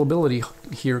special ability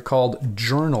here called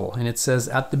Journal, and it says,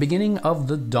 at the beginning of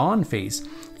the Dawn phase,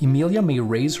 Emilia may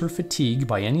raise her fatigue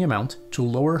by any amount to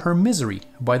lower her misery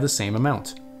by the same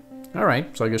amount.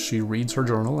 Alright, so I guess she reads her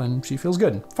journal and she feels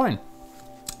good. Fine.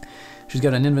 She's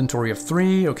got an inventory of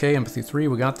 3, okay, empathy 3,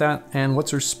 we got that. And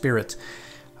what's her spirit?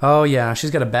 Oh yeah,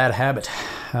 she's got a bad habit.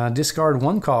 Discard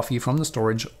 1 coffee from the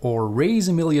storage or raise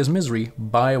Emilia's misery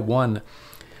by 1.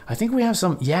 I think we have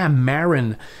some, yeah,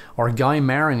 Marin, or Guy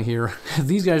Marin here.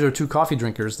 These guys are 2 coffee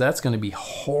drinkers. That's going to be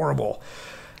horrible.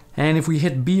 And if we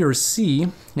hit B or C,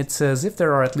 it says if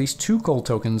there are at least 2 cold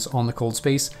tokens on the cold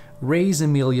space, raise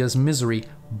Emilia's misery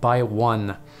by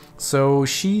 1. So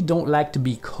she don't like to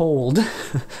be cold.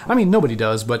 I mean, nobody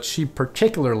does, but she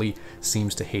particularly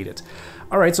seems to hate it.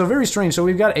 All right, so very strange. So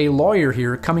we've got a lawyer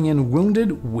here coming in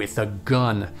wounded with a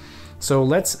gun. So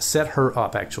let's set her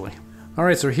up, actually. All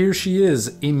right, so here she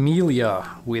is,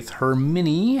 Emilia, with her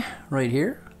mini right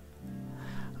here.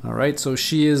 All right, so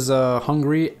she is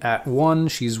hungry at 1,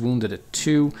 she's wounded at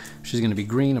 2, she's gonna be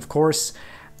green, of course.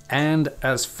 And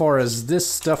as far as this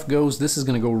stuff goes, this is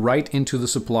gonna go right into the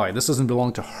supply. This doesn't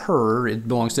belong to her, it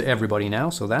belongs to everybody now,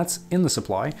 so that's in the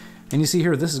supply. And you see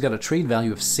here, this has got a trade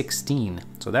value of 16,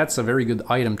 so that's a very good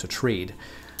item to trade.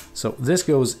 So this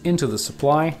goes into the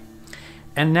supply.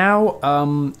 And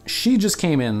now she just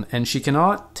came in and she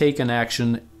cannot take an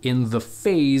action in the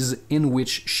phase in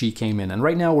which she came in. And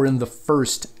right now we're in the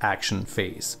first action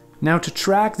phase. Now to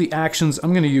track the actions,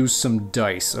 I'm going to use some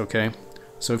dice, okay?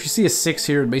 So if you see a 6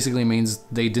 here, it basically means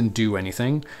they didn't do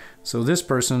anything. So this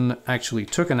person actually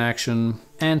took an action,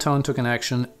 Anton took an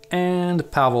action, and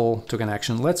Pavel took an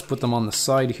action. Let's put them on the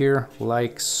side here,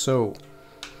 like so.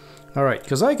 Alright,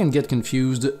 because I can get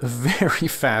confused very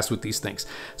fast with these things.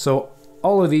 So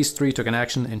all of these three took an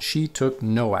action, and she took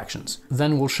no actions.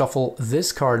 Then we'll shuffle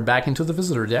this card back into the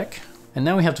visitor deck. And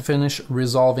now we have to finish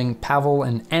resolving Pavel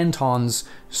and Anton's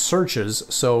searches.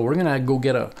 So we're gonna go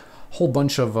get a whole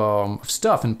bunch of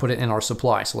stuff and put it in our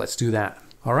supply. So let's do that.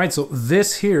 All right, so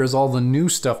this here is all the new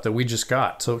stuff that we just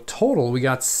got. So total, we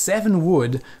got 7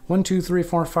 wood, 1, 2, 3,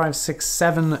 4, 5, 6,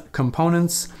 7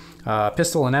 components,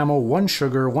 pistol and ammo, 1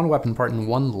 sugar, 1 weapon part, and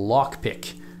 1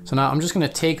 lockpick. So now I'm just gonna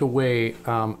take away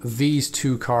these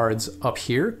 2 cards up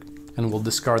here, and we'll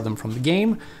discard them from the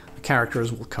game. The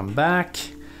characters will come back.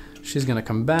 She's gonna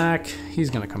come back,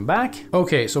 he's gonna come back.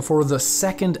 Okay, so for the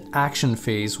second action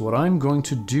phase, what I'm going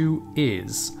to do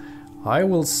is I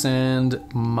will send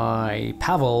my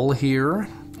Pavel here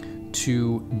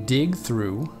to dig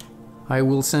through. I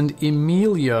will send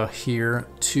Emilia here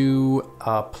to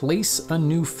place a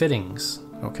new fittings,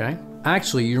 okay?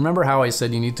 Actually, you remember how I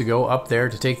said you need to go up there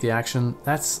to take the action?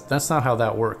 That's not how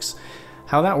that works.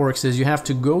 How that works is you have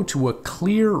to go to a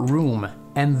clear room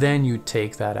and then you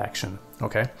take that action.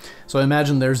 Okay, so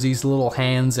imagine there's these little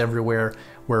hands everywhere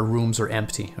where rooms are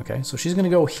empty. Okay, so she's gonna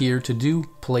go here to do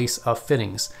place of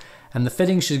fittings. And the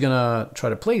fitting she's gonna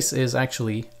try to place is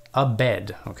actually a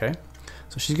bed, okay?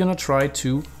 So she's gonna try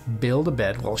to build a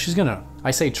bed. Well, she's gonna,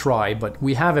 I say try, but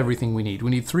we have everything we need.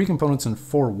 We need 3 components and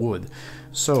 4 wood.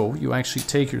 So you actually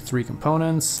take your 3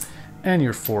 components and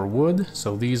your 4 wood.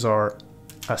 So these are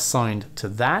assigned to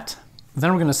that.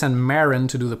 Then we're going to send Marin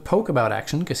to do the poke-about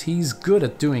action, because he's good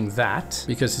at doing that,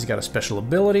 because he's got a special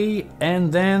ability.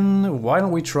 And then why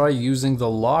don't we try using the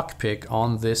lockpick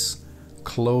on this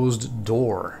closed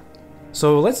door?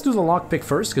 So let's do the lockpick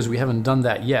first, because we haven't done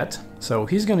that yet. So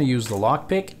he's going to use the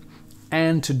lockpick,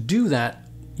 and to do that,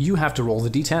 you have to roll the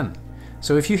d10.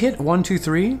 So if you hit 1, 2,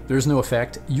 3, there's no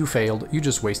effect, you failed, you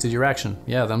just wasted your action.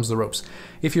 Yeah, them's the ropes.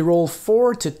 If you roll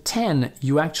 4 to 10,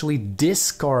 you actually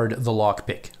discard the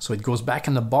lockpick. So it goes back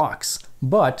in the box,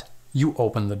 but you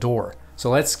open the door.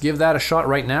 So let's give that a shot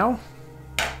right now.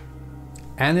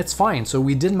 And it's fine. So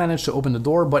we did manage to open the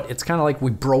door, but it's kind of like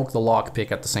we broke the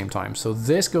lockpick at the same time. So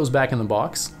this goes back in the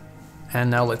box.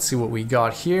 And now let's see what we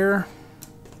got here.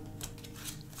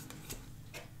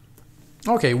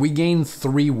 Okay, we gain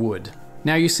 3 wood.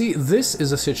 Now you see, this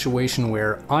is a situation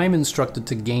where I'm instructed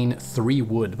to gain 3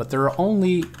 wood, but there's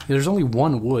only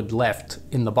 1 wood left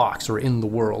in the box or in the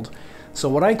world. So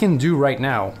what I can do right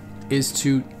now is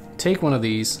to take one of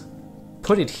these,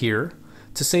 put it here,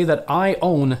 to say that I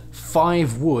own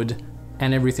 5 wood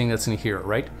and everything that's in here,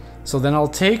 right? So then I'll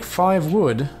take 5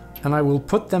 wood and I will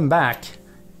put them back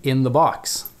in the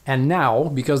box. And now,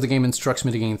 because the game instructs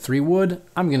me to gain 3 wood,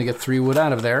 I'm gonna get 3 wood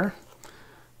out of there.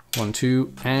 1,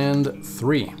 2, and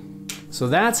 3. So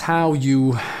that's how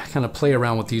you kind of play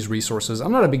around with these resources.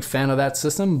 I'm not a big fan of that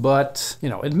system, but you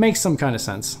know, it makes some kind of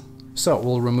sense. So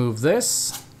we'll remove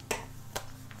this.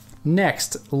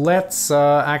 Next, let's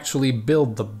actually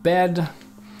build the bed.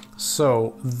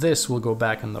 So this will go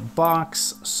back in the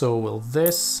box, so will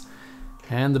this.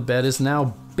 And the bed is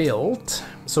now built.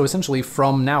 So essentially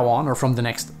from now on, or from the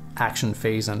next action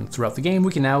phase and throughout the game,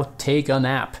 we can now take a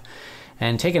nap.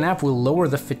 And take a nap will lower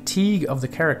the fatigue of the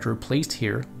character placed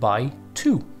here by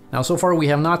 2. Now so far we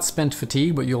have not spent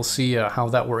fatigue, but you'll see how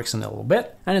that works in a little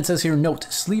bit. And it says here, note,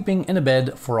 sleeping in a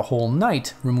bed for a whole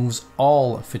night removes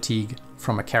all fatigue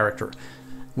from a character.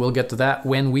 We'll get to that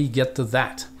when we get to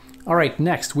that. Alright,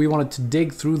 next we wanted to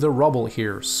dig through the rubble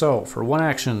here. So for 1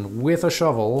 action with a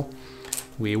shovel,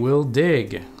 we will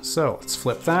dig. So let's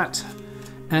flip that.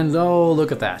 And oh,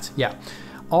 look at that. Yeah.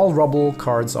 All rubble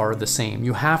cards are the same.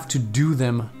 You have to do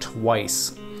them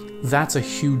twice. That's a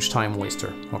huge time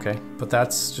waster, okay? But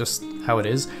that's just how it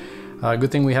is.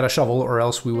 Good thing we had a shovel, or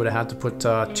else we would have had to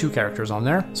put 2 characters on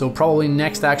there. So probably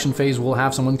next action phase we'll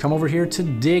have someone come over here to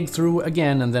dig through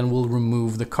again, and then we'll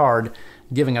remove the card,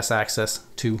 giving us access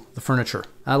to the furniture.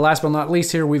 Last but not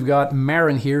least here, we've got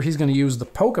Marin here. He's going to use the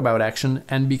poke-about action,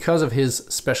 and because of his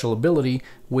special ability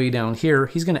way down here,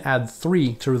 he's going to add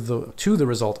 3 to the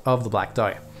result of the black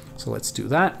die. So let's do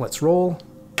that. Let's roll.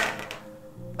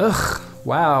 Ugh,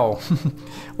 wow.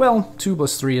 Well, 2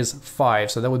 plus 3 is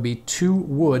 5, so that would be 2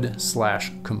 wood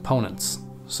 / components.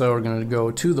 So we're gonna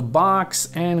go to the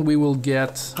box and we will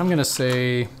get, I'm gonna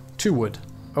say 2 wood.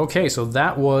 Okay, so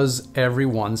that was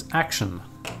everyone's action.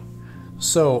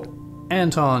 So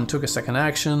Anton took a second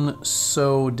action,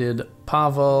 so did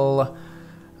Pavel,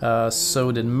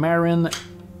 so did Marin,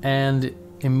 and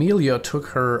Emilia took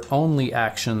her only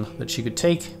action that she could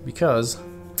take because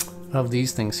of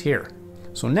these things here.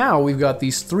 So now we've got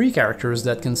these 3 characters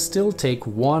that can still take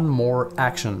 1 more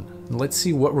action. Let's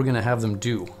see what we're gonna have them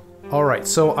do. Alright,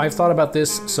 so I've thought about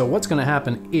this. So what's gonna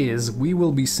happen is we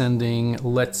will be sending,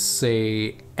 let's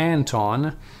say,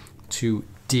 Anton to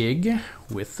dig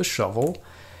with the shovel.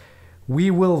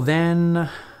 We will then...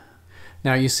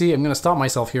 Now you see, I'm gonna stop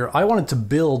myself here. I wanted to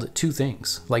build 2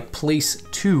 things, like place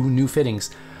 2 new fittings,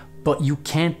 but you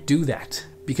can't do that.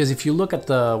 Because if you look at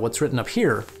what's written up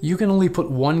here, you can only put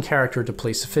 1 character to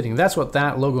place a fitting. That's what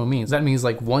that logo means. That means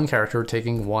like 1 character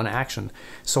taking 1 action.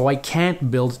 So I can't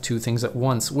build 2 things at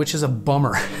once, which is a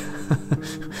bummer.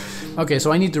 Okay,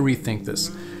 so I need to rethink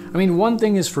this. I mean, one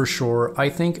thing is for sure, I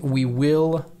think we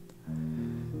will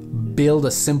build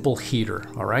a simple heater,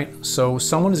 all right? So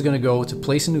someone is gonna go to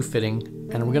place a new fitting,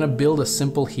 and we're gonna build a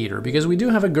simple heater, because we do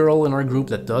have a girl in our group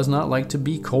that does not like to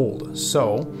be cold.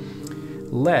 So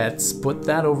let's put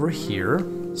that over here.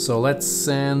 So let's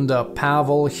send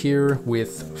Pavel here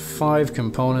with 5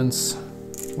 components.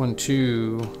 1,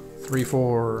 2, 3,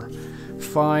 4,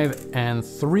 5, and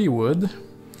 3 wood.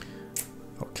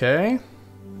 Okay.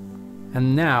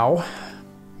 And now,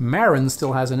 Marin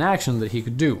still has an action that he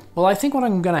could do. Well, I think what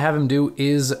I'm gonna have him do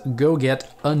is go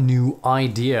get a new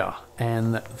idea.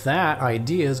 And that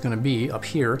idea is gonna be, up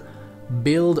here,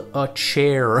 build a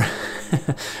chair.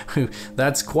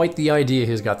 That's quite the idea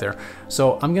he's got there.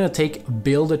 So I'm gonna take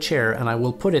build a chair and I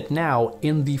will put it now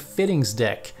in the fittings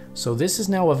deck. So this is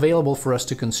now available for us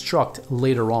to construct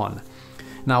later on.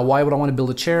 Now, why would I want to build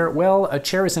a chair? Well, a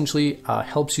chair essentially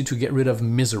helps you to get rid of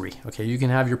misery. Okay, you can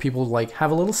have your people like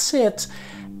have a little sit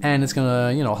and it's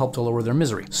gonna, you know, help to lower their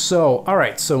misery. So, all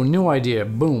right, so new idea,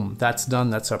 boom, that's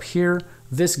done, that's up here.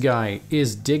 This guy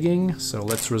is digging, so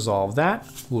let's resolve that.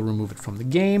 We'll remove it from the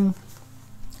game.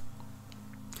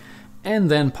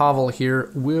 And then Pavel here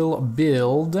will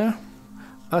build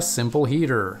a simple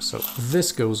heater. So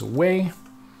this goes away.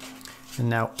 And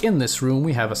now in this room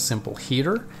we have a simple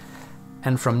heater.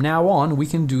 And from now on we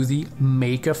can do the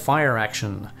make a fire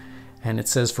action. And it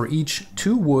says for each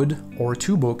 2 wood or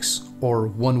 2 books or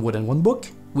 1 wood and 1 book,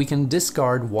 we can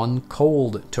discard 1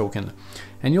 cold token.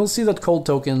 And you'll see that cold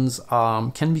tokens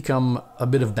can become a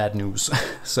bit of bad news.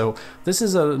 So this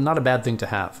is not a bad thing to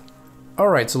have. All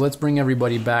right, so let's bring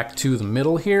everybody back to the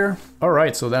middle here. All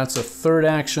right, so that's a 3rd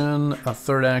action, a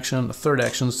 3rd action, a 3rd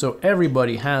action. So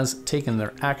everybody has taken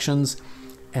their actions.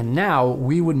 And now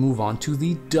we would move on to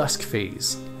the Dusk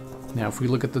Phase. Now, if we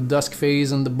look at the Dusk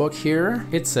Phase in the book here,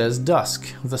 it says dusk.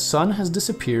 The sun has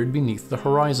disappeared beneath the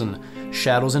horizon.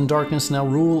 Shadows and darkness now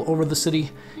rule over the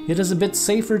city. It is a bit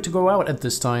safer to go out at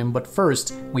this time, but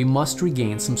first, we must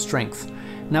regain some strength.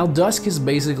 Now, dusk is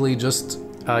basically just,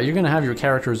 you're gonna have your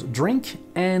characters drink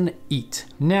and eat.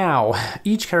 Now,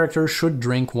 each character should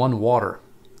drink 1 water,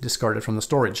 discarded from the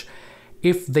storage.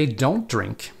 If they don't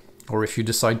drink, or if you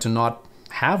decide to not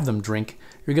have them drink,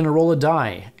 you're gonna roll a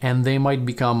die, and they might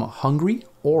become hungry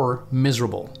or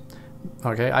miserable.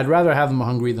 Okay, I'd rather have them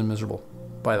hungry than miserable,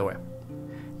 by the way.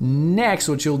 Next,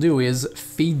 what you'll do is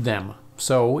feed them.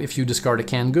 So if you discard a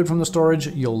canned good from the storage,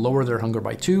 you'll lower their hunger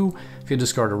by 2. If you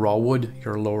discard a raw wood,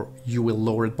 you will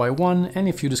lower it by 1. And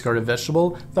if you discard a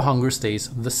vegetable, the hunger stays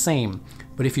the same.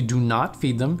 But if you do not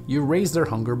feed them, you raise their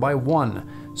hunger by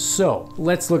 1. So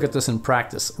let's look at this in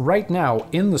practice. Right now,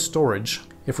 in the storage,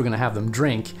 if we're gonna have them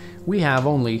drink, we have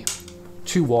only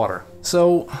 2 water.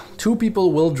 So 2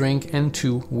 people will drink and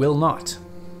 2 will not.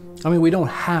 I mean, we don't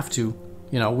have to,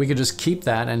 you know, we could just keep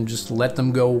that and just let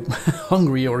them go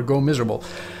hungry or go miserable.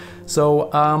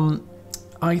 So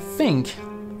I think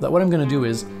that what I'm gonna do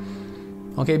is,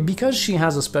 okay, because she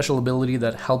has a special ability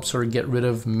that helps her get rid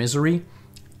of misery,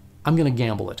 I'm gonna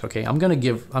gamble it, okay? I'm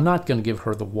not gonna give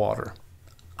her the water.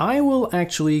 I will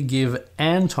actually give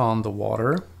Anton the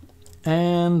water,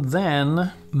 and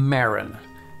then Marin.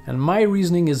 And my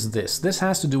reasoning is this. This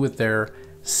has to do with their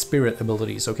spirit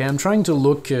abilities, okay? I'm trying to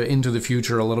look into the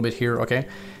future a little bit here, okay?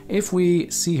 If we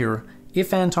see here,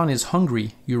 if Anton is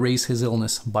hungry, you raise his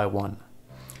illness by 1.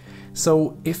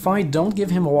 So if I don't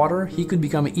give him water, he could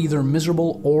become either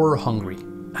miserable or hungry.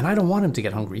 And I don't want him to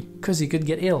get hungry, because he could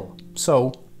get ill.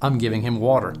 So I'm giving him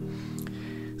water.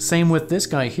 Same with this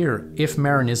guy here. If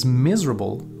Marin is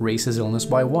miserable, raise his illness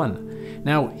by 1.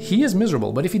 Now, he is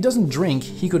miserable, but if he doesn't drink,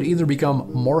 he could either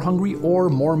become more hungry or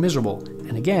more miserable.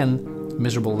 And again,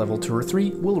 miserable level 2 or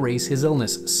 3 will raise his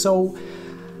illness. So,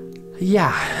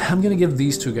 yeah, I'm gonna give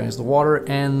these 2 guys the water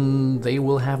and they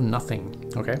will have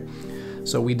nothing, okay?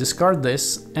 So we discard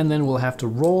this and then we'll have to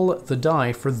roll the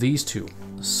die for these 2.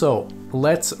 So,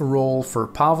 let's roll for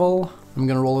Pavel. I'm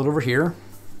gonna roll it over here.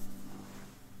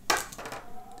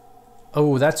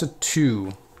 Oh, that's a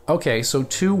 2. Okay, so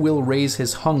 2 will raise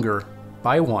his hunger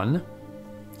by 1.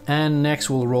 And next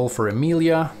we'll roll for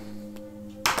Emilia.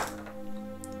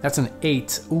 That's an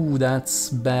 8. Ooh, that's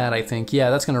bad, I think. Yeah,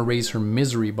 that's gonna raise her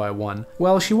misery by 1.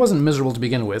 Well, she wasn't miserable to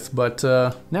begin with, but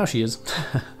now she is.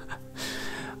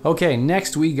 Okay,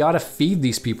 next we gotta feed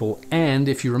these people, and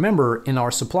if you remember, in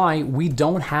our supply, we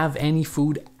don't have any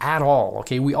food at all,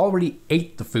 okay? We already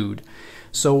ate the food.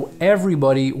 So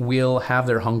everybody will have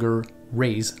their hunger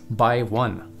raised by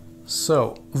 1.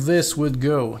 So this would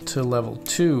go to level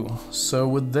 2, so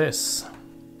would this.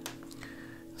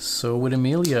 So would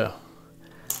Emilia.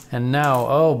 And now,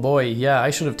 oh boy, yeah,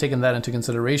 I should have taken that into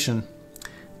consideration.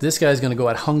 This guy's gonna go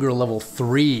at hunger level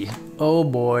 3. Oh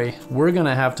boy, we're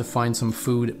gonna have to find some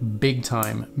food big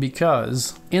time,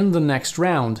 because in the next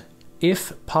round,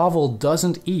 if Pavel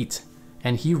doesn't eat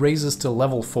and he raises to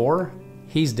level 4,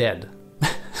 he's dead.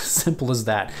 Simple as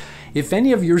that. If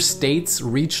any of your states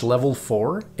reach level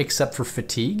 4, except for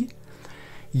fatigue,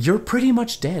 you're pretty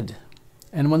much dead.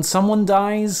 And when someone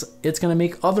dies, it's gonna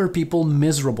make other people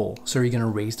miserable, so you're gonna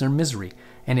raise their misery.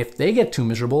 And if they get too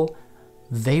miserable,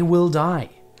 they will die,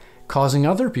 causing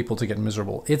other people to get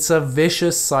miserable. It's a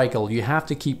vicious cycle. You have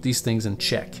to keep these things in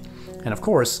check. And of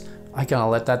course, I kinda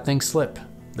let that thing slip.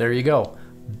 There you go.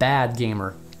 Bad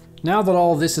gamer. Now that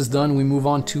all this is done, we move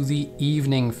on to the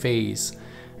evening phase.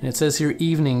 And it says here,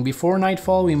 evening. Before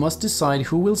nightfall, we must decide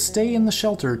who will stay in the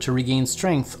shelter to regain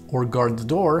strength or guard the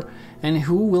door, and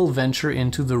who will venture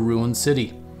into the ruined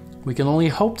city. We can only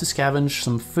hope to scavenge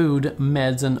some food,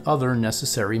 meds, and other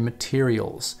necessary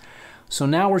materials. So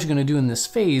now what you're going to do in this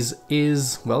phase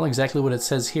is, well, exactly what it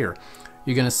says here.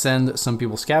 You're going to send some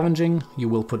people scavenging, you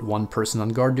will put 1 person on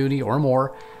guard duty or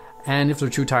more, and if they're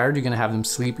too tired, you're going to have them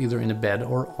sleep either in a bed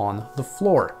or on the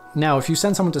floor. Now, if you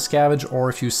send someone to scavenge or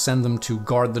if you send them to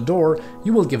guard the door,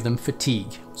 you will give them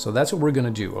fatigue. So that's what we're going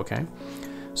to do, okay?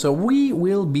 So we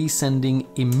will be sending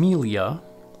Emilia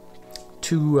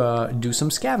to do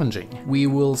some scavenging. We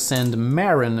will send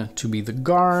Marin to be the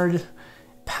guard.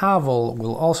 Pavel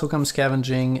will also come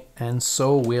scavenging, and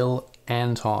so will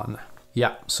Anton.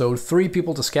 Yeah, so 3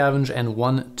 people to scavenge and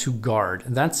 1 to guard.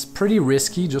 That's pretty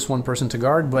risky, just 1 person to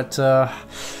guard, but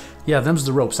yeah, them's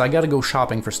the ropes. I gotta go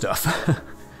shopping for stuff.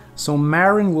 So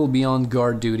Marin will be on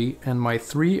guard duty, and my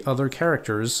 3 other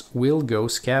characters will go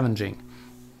scavenging.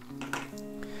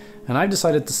 And I've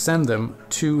decided to send them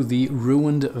to the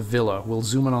ruined villa. We'll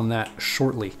zoom in on that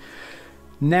shortly.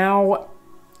 Now,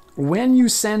 when you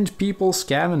send people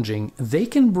scavenging, they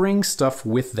can bring stuff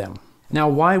with them. Now,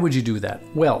 why would you do that?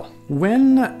 Well,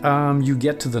 when you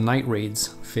get to the night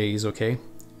raids phase, okay,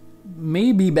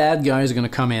 maybe bad guys are gonna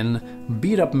come in,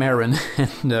 beat up Marin,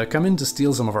 and come in to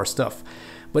steal some of our stuff.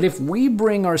 But if we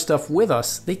bring our stuff with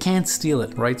us, they can't steal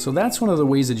it, right? So that's one of the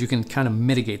ways that you can kind of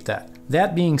mitigate that.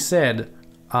 That being said,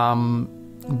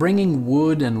 bringing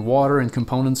wood and water and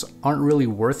components aren't really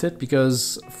worth it,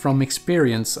 because from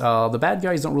experience, the bad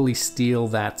guys don't really steal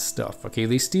that stuff, okay?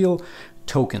 They steal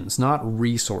tokens, not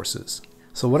resources.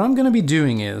 So what I'm gonna be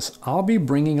doing is, I'll be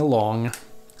bringing along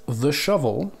the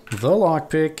shovel, the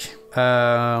lockpick,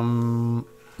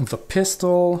 the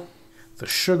pistol, the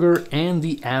sugar, and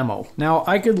the ammo. Now,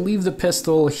 I could leave the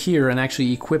pistol here and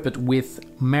actually equip it with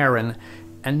Marin,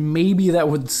 and maybe that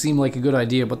would seem like a good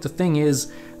idea, but the thing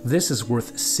is, this is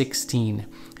worth 16.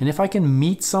 And if I can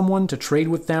meet someone to trade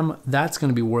with them, that's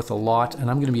gonna be worth a lot,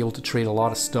 and I'm gonna be able to trade a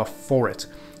lot of stuff for it.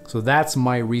 So that's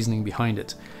my reasoning behind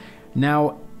it.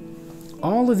 Now,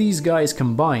 all of these guys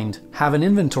combined have an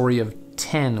inventory of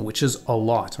 10, which is a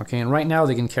lot, okay? And right now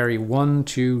they can carry 1,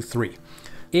 2, 3.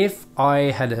 If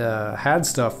I had had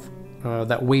stuff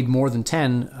that weighed more than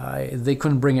 10, they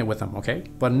couldn't bring it with them, okay?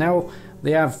 But now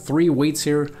they have 3 weights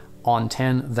here on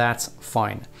 10, that's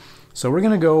fine. So we're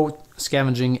gonna go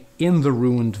scavenging in the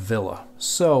ruined villa.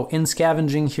 So in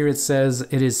scavenging here it says,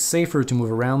 it is safer to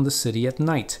move around the city at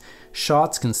night.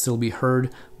 Shots can still be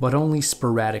heard, but only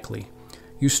sporadically.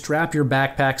 You strap your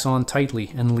backpacks on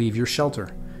tightly and leave your shelter.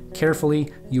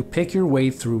 Carefully, you pick your way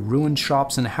through ruined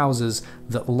shops and houses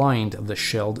that lined the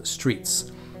shelled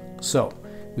streets. So,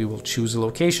 we will choose a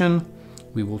location,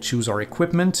 we will choose our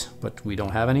equipment, but we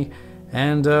don't have any,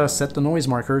 and set the noise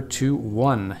marker to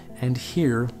 1. And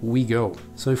here we go.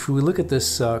 So if we look at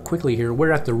this quickly here,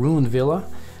 we're at the ruined villa.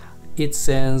 It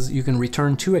says you can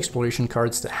return 2 exploration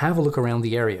cards to have a look around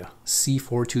the area,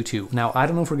 C422. Now, I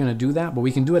don't know if we're gonna do that, but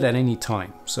we can do it at any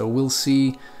time. So we'll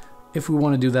see if we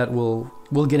wanna do that, we'll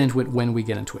get into it when we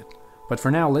get into it. But for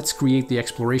now, let's create the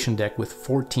exploration deck with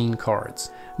 14 cards.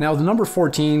 Now, the number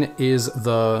 14 is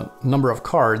the number of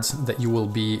cards that you will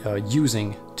be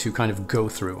using to kind of go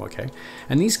through, okay?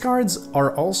 And these cards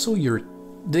are also your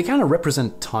they kind of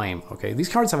represent time, okay? These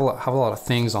cards have a lot of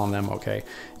things on them, okay?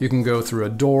 You can go through a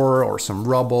door or some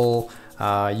rubble,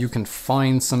 you can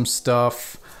find some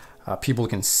stuff, people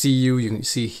can see you. You can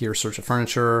see here, search the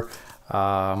furniture,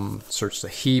 search the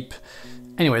heap.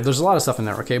 Anyway, there's a lot of stuff in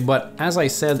there, okay? But as I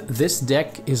said, this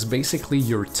deck is basically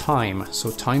your time.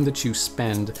 So time that you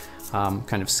spend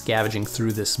kind of scavenging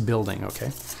through this building,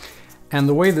 okay? And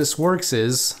the way this works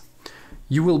is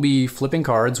you will be flipping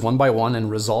cards one by one and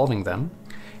resolving them.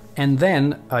 And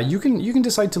then you can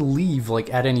decide to leave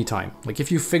like at any time. Like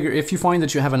if you find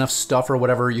that you have enough stuff or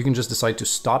whatever, you can just decide to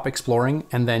stop exploring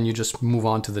and then you just move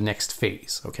on to the next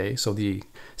phase. Okay, so the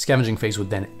scavenging phase would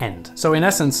then end. So in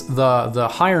essence, the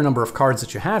higher number of cards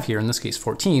that you have here, in this case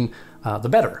 14, the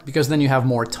better, because then you have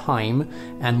more time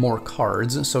and more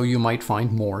cards, so you might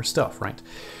find more stuff, right?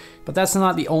 But that's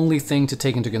not the only thing to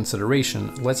take into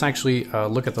consideration. Let's actually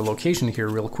look at the location here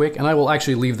real quick, and I will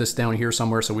actually leave this down here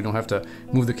somewhere so we don't have to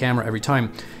move the camera every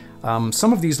time.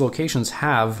 Some of these locations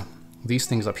have these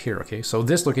things up here, okay? So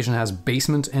this location has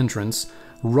basement entrance,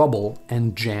 rubble,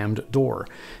 and jammed door.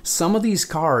 Some of these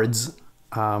cards,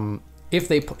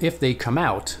 if they come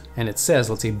out and it says,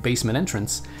 let's say, basement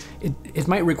entrance, it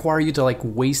might require you to like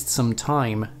waste some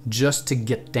time just to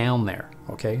get down there,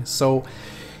 okay? So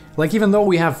like, even though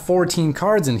we have 14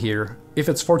 cards in here, if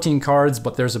it's 14 cards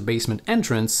but there's a basement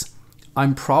entrance,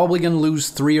 I'm probably going to lose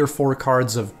 3 or 4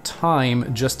 cards of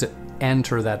time just to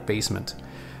enter that basement.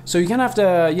 So you kind of have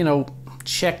to, you know,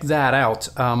 check that out.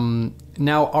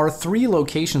 Now, our 3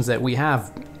 locations that we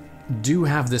have do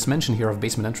have this mention here of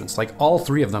basement entrance. Like, all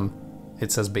 3 of them,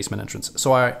 it says basement entrance.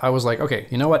 So I was like, okay,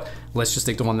 you know what? Let's just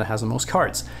take the one that has the most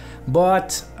cards.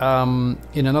 But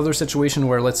in another situation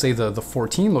where, let's say, the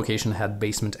 14 location had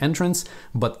basement entrance,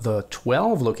 but the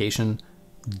 12 location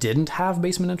didn't have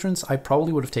basement entrance, I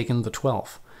probably would have taken the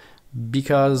 12.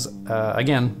 Because,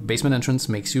 again, basement entrance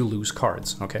makes you lose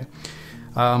cards, okay?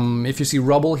 If you see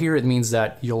rubble here, it means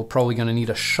that you're probably going to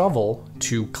need a shovel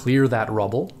to clear that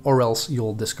rubble, or else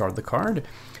you'll discard the card.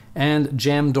 And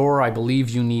jam door, I believe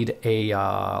you need a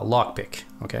lockpick,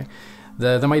 okay?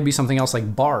 There might be something else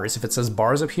like bars. If it says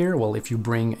bars up here, well, if you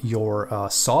bring your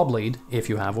saw blade, if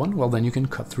you have one, well, then you can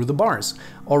cut through the bars.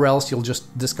 Or else you'll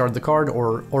just discard the card,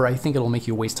 or I think it'll make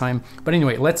you waste time. But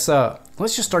anyway, let's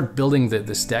just start building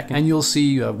this deck, and you'll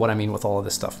see what I mean with all of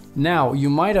this stuff. Now, you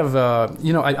might have,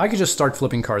 you know, I could just start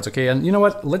flipping cards, okay? And you know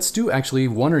what? Let's do actually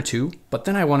 1 or 2, but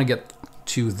then I want to get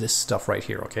to this stuff right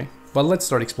here, okay? But let's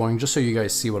start exploring just so you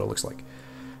guys see what it looks like.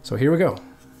 So here we go.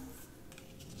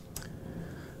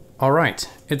 All right,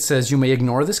 it says you may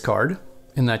ignore this card.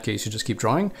 In that case, you just keep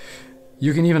drawing.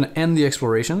 You can even end the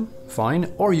exploration,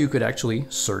 fine, or you could actually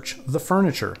search the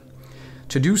furniture.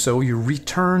 To do so, you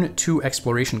return 2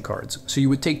 exploration cards. So you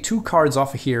would take 2 cards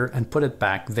off of here and put it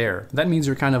back there. That means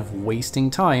you're kind of wasting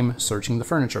time searching the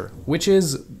furniture, which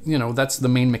is, you know, that's the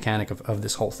main mechanic of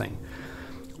this whole thing.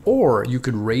 Or you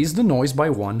could raise the noise by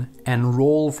 1 and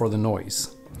roll for the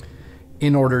noise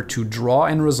in order to draw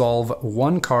and resolve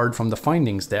 1 card from the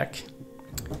findings deck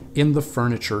in the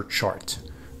furniture chart.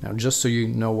 Now, just so you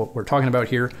know what we're talking about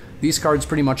here, these cards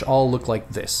pretty much all look like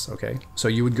this, okay? So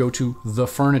you would go to the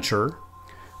furniture,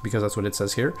 because that's what it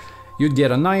says here. You'd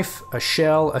get a knife, a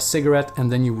shell, a cigarette,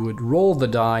 and then you would roll the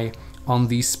die on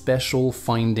the special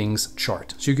findings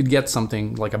chart. So you could get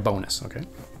something like a bonus, okay?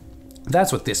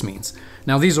 That's what this means.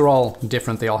 Now, these are all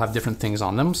different. They all have different things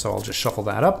on them, so I'll just shuffle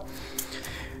that up.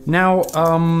 Now,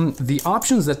 the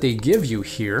options that they give you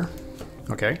here,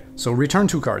 okay, so return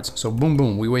 2 cards. So boom,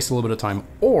 boom, we waste a little bit of time.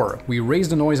 Or we raise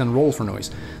the noise and roll for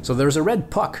noise. So there's a red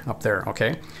puck up there,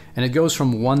 okay, and it goes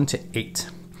from 1 to 8.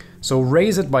 So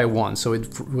raise it by 1, so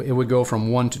it would go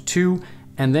from 1 to 2,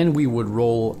 and then we would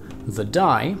roll the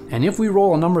die, and if we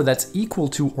roll a number that's equal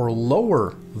to or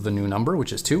lower the new number,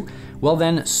 which is 2, well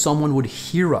then someone would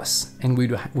hear us, and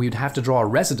we'd have to draw a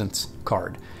resident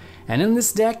card. And in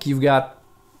this deck, you've got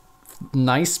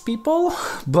nice people,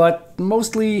 but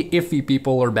mostly iffy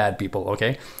people or bad people,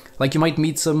 okay? Like, you might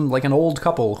meet some, like an old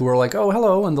couple who are like, oh,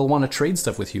 hello, and they'll want to trade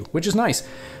stuff with you, which is nice.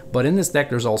 But in this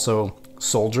deck, there's also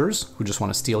soldiers who just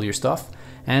want to steal your stuff,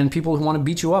 and people who want to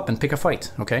beat you up and pick a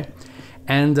fight, okay?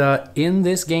 And in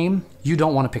this game, you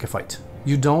don't want to pick a fight.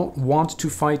 You don't want to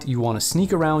fight, you want to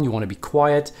sneak around, you want to be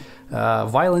quiet.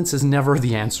 Violence is never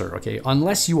the answer, okay?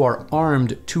 Unless you are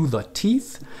armed to the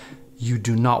teeth, you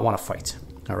do not want to fight,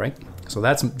 all right? So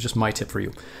that's just my tip for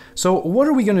you. So what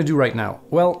are we going to do right now?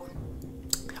 Well,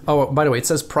 oh, by the way, it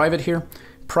says private here.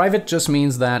 Private just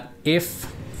means that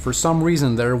if, for some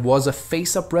reason, there was a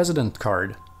face-up resident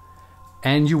card,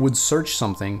 and you would search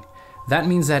something, that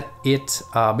means that it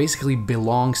basically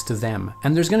belongs to them.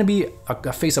 And there's going to be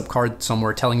a face-up card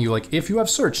somewhere telling you, like, if you have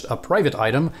searched a private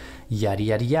item, yada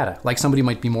yada yada. Like somebody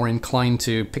might be more inclined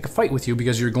to pick a fight with you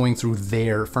because you're going through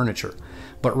their furniture.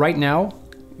 But right now,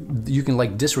 you can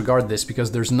like disregard this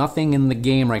because there's nothing in the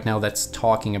game right now that's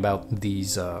talking about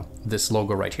these this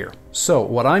logo right here. So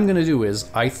what I'm gonna do is,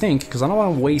 I think, because I don't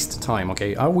want to waste time,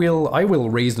 okay, I will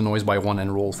raise the noise by 1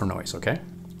 and roll for noise, okay?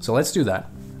 So let's do that.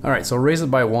 All right, so raise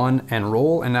it by 1 and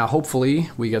roll, and now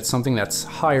hopefully we get something that's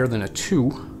higher than a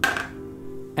 2,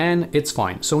 and it's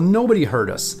fine. So nobody heard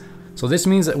us. So this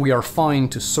means that we are fine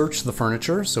to search the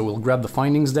furniture. So we'll grab the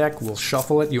findings deck, we'll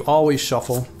shuffle it. You always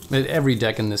shuffle. Every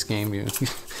deck in this game, you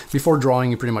before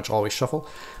drawing, you pretty much always shuffle.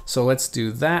 So let's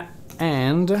do that.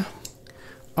 And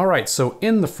all right, so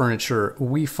in the furniture,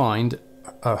 we find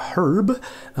a herb,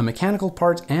 a mechanical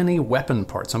part, and a weapon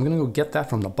part. So I'm gonna go get that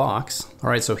from the box. All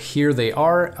right, so here they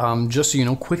are. Just so you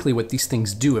know quickly what these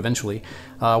things do eventually.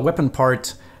 Weapon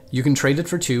part, you can trade it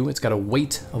for 2. It's got a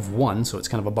weight of 1, so it's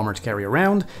kind of a bummer to carry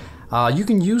around. You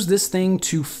can use this thing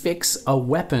to fix a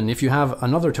weapon. If you have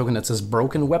another token that says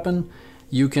broken weapon,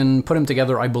 you can put them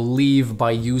together, I believe,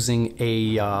 by using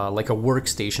a like a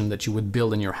workstation that you would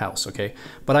build in your house, okay?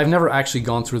 But I've never actually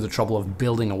gone through the trouble of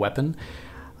building a weapon.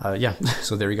 Yeah,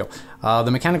 so there you go.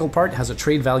 The mechanical part has a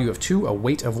trade value of 2, a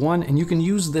weight of 1, and you can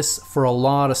use this for a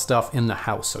lot of stuff in the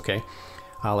house, okay?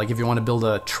 Like if you want to build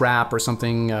a trap or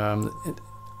something,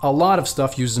 a lot of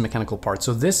stuff uses mechanical parts.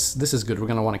 So this is good, we're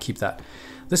gonna want to keep that.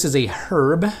 This is a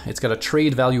herb, it's got a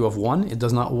trade value of 1, it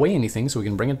does not weigh anything, so we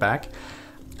can bring it back.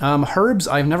 Herbs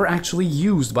I've never actually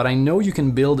used, but I know you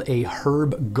can build a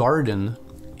herb garden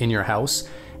in your house.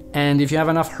 And if you have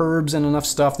enough herbs and enough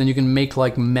stuff, then you can make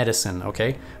like medicine,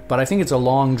 okay? But I think it's a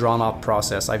long drawn out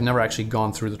process. I've never actually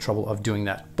gone through the trouble of doing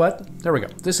that. But there we go.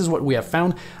 This is what we have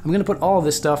found. I'm gonna put all of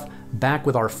this stuff back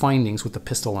with our findings with the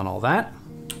pistol and all that.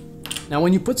 Now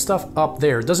when you put stuff up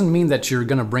there, it doesn't mean that you're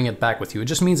gonna bring it back with you. It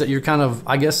just means that you're kind of,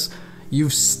 I guess,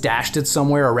 you've stashed it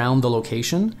somewhere around the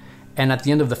location. And at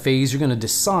the end of the phase, you're gonna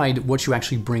decide what you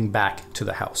actually bring back to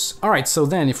the house. All right, so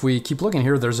then if we keep looking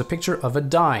here, there's a picture of a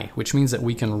die, which means that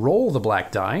we can roll the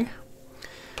black die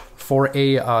for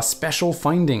a special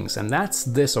findings, and that's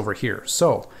this over here.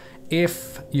 So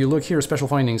if you look here, special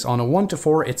findings, on a 1 to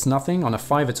 4, it's nothing. On a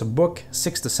 5, it's a book.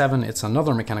 6 to 7, it's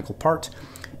another mechanical part.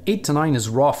 8 to 9 is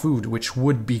raw food, which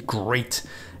would be great.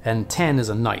 And 10 is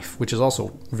a knife, which is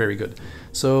also very good.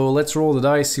 So let's roll the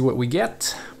dice, see what we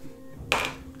get.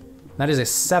 That is a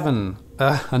 7,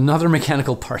 another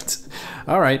mechanical part.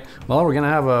 All right, well, we're gonna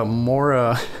have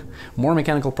more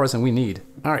mechanical parts than we need.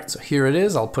 All right, so here it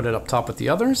is. I'll put it up top with the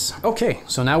others. Okay,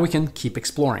 so now we can keep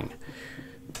exploring.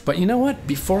 But you know what?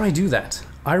 Before I do that,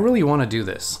 I really wanna do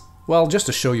this. Well, just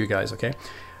to show you guys, okay?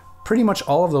 Pretty much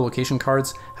all of the location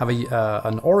cards have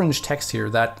an orange text here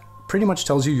that pretty much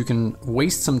tells you can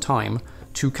waste some time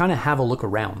to kind of have a look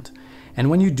around. And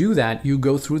when you do that, you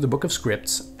go through the book of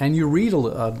scripts and you read a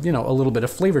little bit of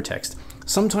flavor text.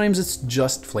 Sometimes it's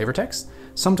just flavor text.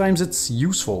 Sometimes it's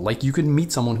useful, like you could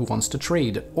meet someone who wants to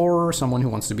trade or someone who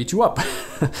wants to beat you up.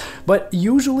 But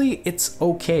usually it's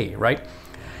okay, right?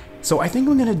 So I think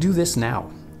I'm gonna do this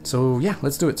now. So yeah,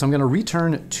 let's do it. So I'm gonna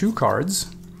return 2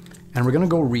 cards and we're gonna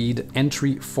go read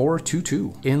entry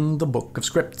 422 in the book of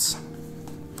scripts.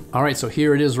 All right, so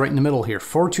here it is right in the middle here,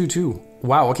 422.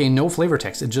 Wow, okay, no flavor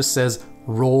text. It just says,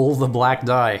 roll the black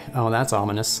die. Oh, that's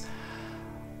ominous.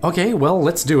 Okay, well,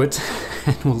 let's do it,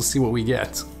 and we'll see what we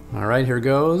get. All right, here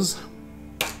goes.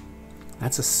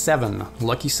 That's a 7.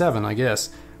 Lucky 7, I guess.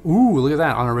 Ooh, look at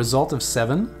that. On a result of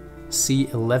 7, see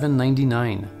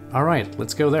 1199. All right,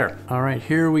 let's go there. All right,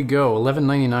 here we go,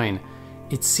 1199.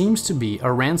 It seems to be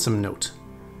a ransom note.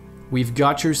 We've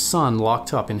got your son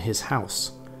locked up in his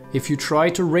house. If you try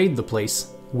to raid the place,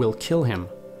 we'll kill him.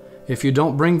 If you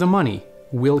don't bring the money,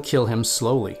 we'll kill him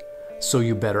slowly. So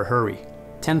you better hurry.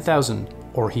 10,000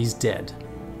 or he's dead.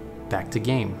 Back to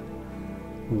game.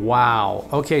 Wow.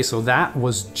 Okay, so that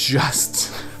was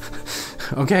just...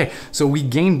 Okay, so we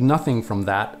gained nothing from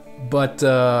that. But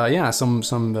yeah, some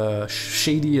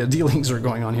shady dealings are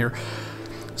going on here.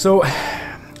 So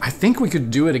I think we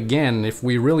could do it again if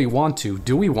we really want to.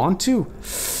 Do we want to?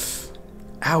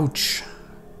 Ouch.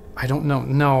 I don't know.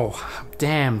 No.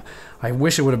 Damn. I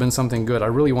wish it would have been something good. I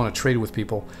really want to trade with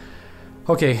people.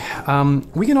 Okay,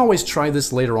 we can always try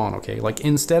this later on, okay? Like,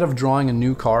 instead of drawing a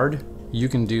new card, you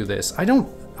can do this. I don't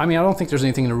think there's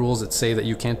anything in the rules that say that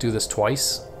you can't do this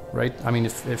twice, right? I mean,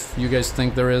 if you guys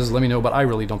think there is, let me know, but I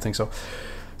really don't think so.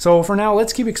 So for now,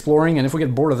 let's keep exploring, and if we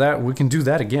get bored of that, we can do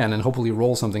that again and hopefully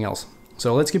roll something else.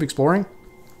 So let's keep exploring.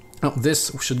 Oh,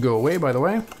 this should go away, by the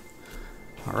way.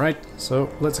 Alright, so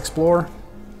let's explore.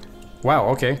 Wow,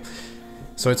 okay.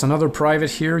 So it's another private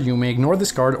here. You may ignore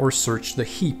this card or search the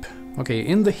heap. Okay,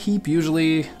 in the heap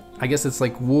usually, I guess it's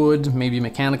like wood, maybe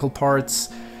mechanical parts.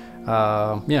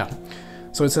 Yeah.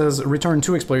 So it says return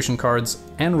 2 exploration cards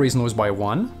and raise noise by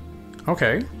 1.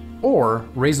 Okay. Or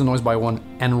raise the noise by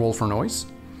 1 and roll for noise.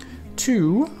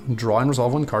 2, draw and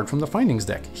resolve 1 card from the findings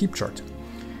deck, heap chart.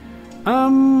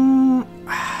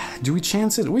 Do we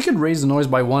chance it? We could raise the noise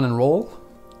by 1 and roll,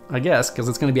 I guess, because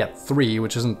it's going to be at 3,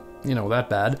 which isn't, you know, that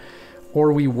bad.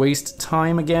 Or we waste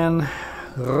time again.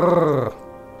 Urgh.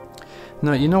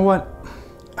 No, you know what?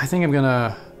 I think I'm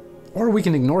gonna... Or we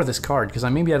can ignore this card, because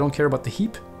maybe I don't care about the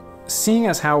heap. Seeing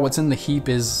as how what's in the heap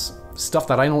is stuff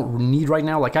that I don't need right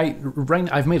now, like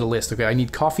I've made a list, okay? I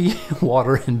need coffee,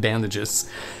 water, and bandages.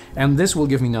 And this will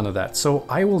give me none of that. So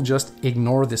I will just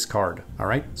ignore this card,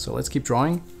 alright? So let's keep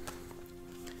drawing.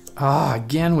 Ah,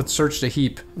 again with search the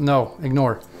heap. No,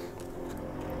 ignore.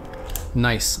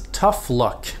 Nice. Tough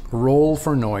luck. Roll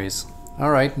for noise.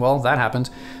 Alright, well, that happened.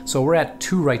 So we're at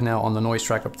 2 right now on the noise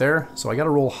track up there. So I gotta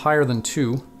roll higher than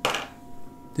 2.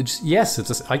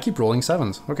 Yes, I keep rolling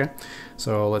 7s. Okay,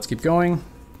 so let's keep going.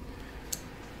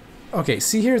 Okay,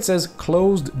 see here it says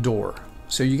closed door.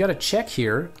 So you gotta check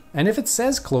here, and if it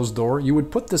says closed door, you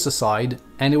would put this aside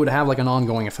and it would have like an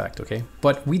ongoing effect, okay?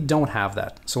 But we don't have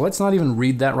that. So let's not even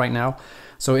read that right now.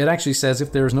 So it actually says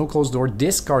if there is no closed door,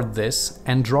 discard this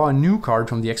and draw a new card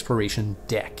from the exploration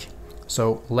deck.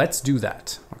 So let's do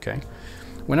that, okay?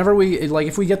 Whenever we, like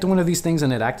if we get to one of these things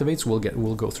and it activates,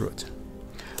 we'll go through it.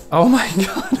 Oh my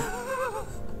god.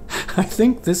 I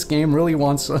think this game really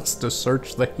wants us to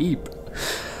search the heap.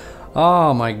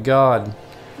 Oh my god.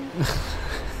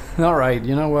 Alright,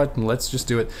 you know what? Let's just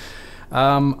do it.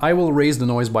 I will raise the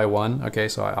noise by 1. Okay,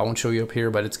 so I won't show you up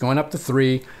here, but it's going up to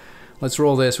 3. Let's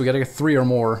roll this. We gotta get 3 or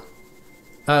more.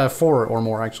 4 or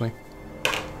more, actually.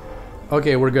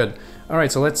 Okay, we're good.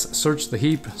 Alright, so let's search the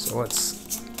heap. So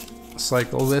let's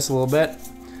cycle this a little bit.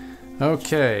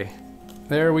 Okay,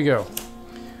 there we go.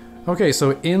 Okay,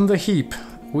 so in the heap,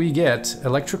 we get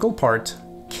electrical part,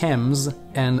 chems,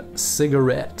 and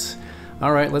cigarette.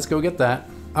 Alright, let's go get that.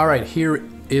 Alright, here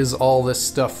is all this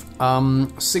stuff.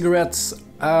 Cigarettes,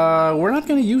 we're not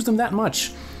going to use them that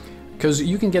much. Because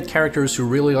you can get characters who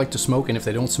really like to smoke, and if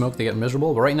they don't smoke, they get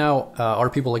miserable. But right now, our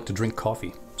people like to drink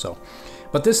coffee, so.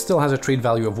 But this still has a trade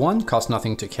value of 1, costs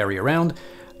nothing to carry around.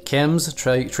 Chems,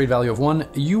 trade value of 1.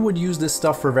 You would use this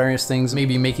stuff for various things,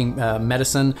 maybe making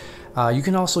medicine. You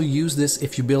can also use this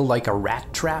if you build like a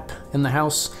rat trap in the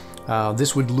house.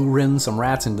 This would lure in some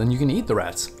rats and then you can eat the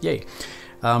rats. Yay.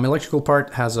 Electrical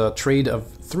part has a trade of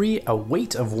 3, a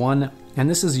weight of 1, and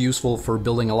this is useful for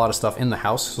building a lot of stuff in the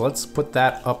house. So let's put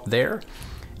that up there.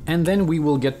 And then we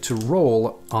will get to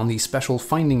roll on the special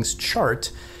findings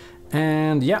chart.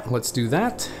 And yeah, let's do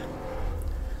that.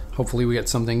 Hopefully we get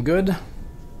something good.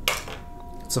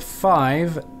 It's a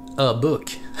 5, a book.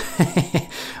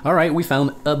 Alright, we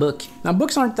found a book. Now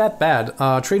books aren't that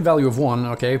bad. Trade value of 1,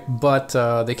 okay, but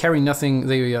they carry nothing,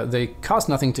 they cost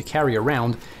nothing to carry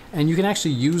around, and you can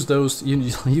actually use those,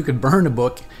 you could burn a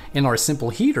book in our simple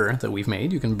heater that we've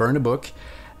made. You can burn a book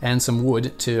and some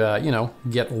wood to, you know,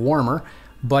 get warmer.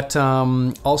 But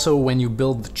also when you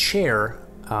build the chair,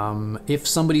 if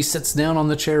somebody sits down on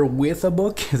the chair with a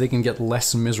book, they can get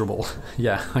less miserable.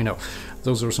 Yeah, I know.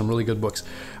 Those are some really good books.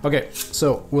 Okay,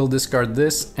 so we'll discard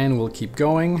this and we'll keep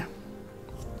going.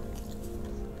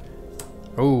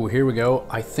 Oh, here we go.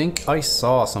 I think I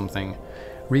saw something.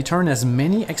 Return as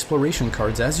many exploration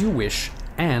cards as you wish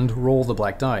and roll the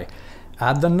black die.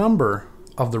 Add the number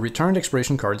of the returned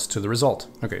exploration cards to the result.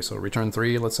 Okay, so return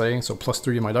 3, let's say, so plus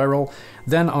 3 to my die roll.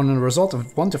 Then on a result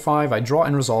of 1 to 5, I draw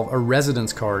and resolve a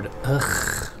residence card.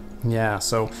 Ugh. Yeah,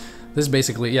 so this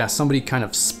basically, yeah, somebody kind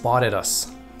of spotted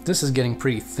us. This is getting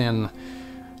pretty thin.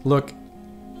 Look,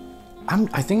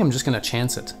 I think I'm just gonna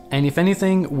chance it. And if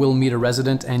anything, we'll meet a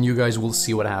resident and you guys will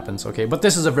see what happens, okay? But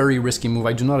this is a very risky move.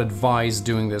 I do not advise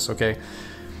doing this, okay?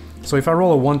 So if I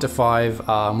roll a 1 to 5,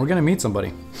 we're gonna meet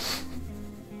somebody.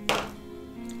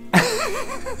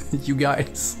 You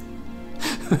guys.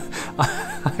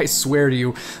 I swear to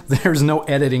you, there's no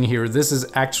editing here. This is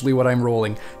actually what I'm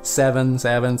rolling. 7,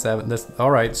 7, 7. That's,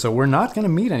 all right, so we're not gonna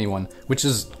meet anyone, which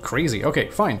is crazy. Okay,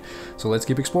 fine. So let's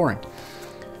keep exploring.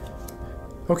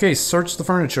 Okay, search the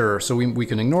furniture. So we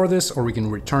can ignore this, or we can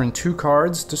return 2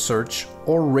 cards to search,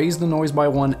 or raise the noise by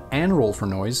 1 and roll for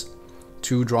noise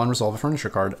to draw and resolve a furniture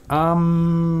card.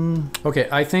 Okay,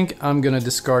 I think I'm gonna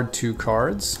discard 2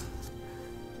 cards,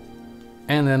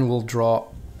 and then we'll draw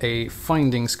a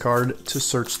findings card to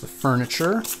search the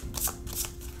furniture.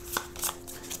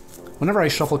 Whenever I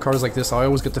shuffle cards like this, I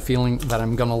always get the feeling that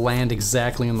I'm gonna land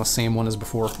exactly on the same one as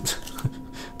before.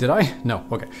 Did I? No,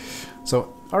 okay.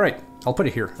 So, alright, I'll put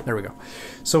it here. There we go.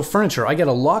 So furniture, I get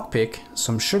a lockpick,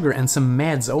 some sugar, and some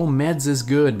meds. Oh, meds is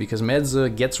good, because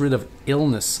meds gets rid of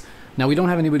illness. Now, we don't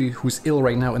have anybody who's ill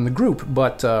right now in the group,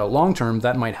 but long term,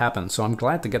 that might happen, so I'm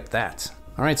glad to get that.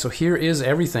 Alright, so here is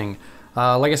everything.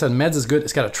 Like I said, meds is good.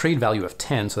 It's got a trade value of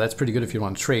 10, so that's pretty good if you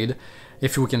want to trade.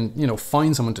 If we can, you know,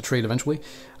 find someone to trade eventually.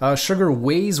 Sugar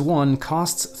weighs 1,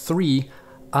 costs 3.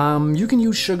 You can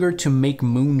use sugar to make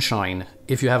moonshine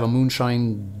if you have a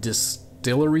moonshine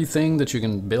distillery thing that you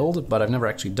can build, but I've never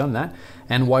actually done that.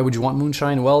 And why would you want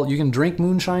moonshine? Well, you can drink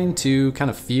moonshine to kind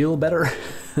of feel better.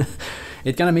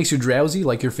 It kind of makes you drowsy,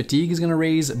 like your fatigue is going to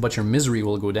raise, but your misery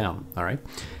will go down, all right?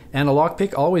 And a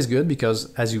lockpick, always good,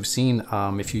 because as you've seen,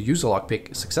 if you use a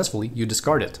lockpick successfully, you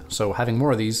discard it. So having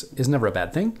more of these is never a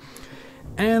bad thing.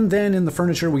 And then in the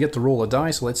furniture, we get to roll a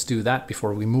die, so let's do that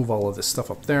before we move all of this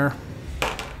stuff up there.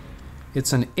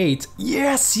 It's an 8.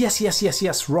 Yes, yes, yes, yes,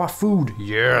 yes, raw food,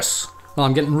 yes. Well,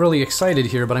 I'm getting really excited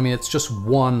here, but I mean, it's just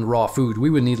 1 raw food. We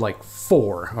would need like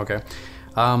 4, okay?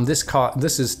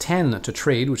 This is 10 to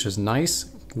trade, which is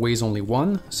nice. Weighs only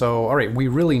 1. So, all right, we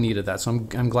really needed that, so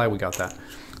I'm glad we got that.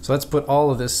 So let's put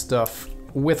all of this stuff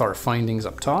with our findings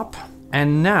up top.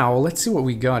 And now, let's see what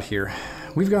we got here.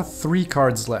 We've got 3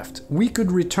 cards left. We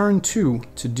could return 2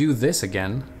 to do this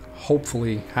again,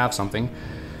 hopefully have something.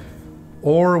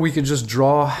 Or we could just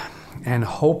draw and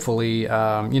hopefully,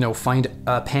 you know, find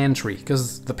a pantry.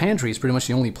 Because the pantry is pretty much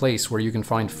the only place where you can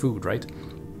find food, right?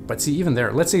 But see, even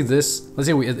there, let's say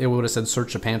it would have said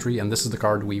search a pantry, and this is the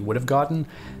card we would have gotten.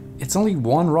 It's only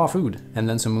 1 raw food, and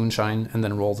then some moonshine, and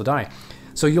then roll the die.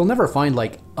 So you'll never find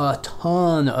like a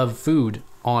ton of food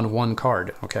on 1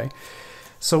 card, okay?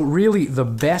 So really, the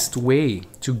best way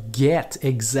to get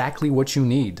exactly what you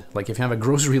need, like if you have a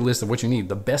grocery list of what you need,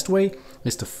 the best way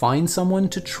is to find someone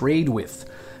to trade with.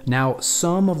 Now,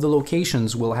 some of the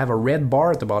locations will have a red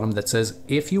bar at the bottom that says,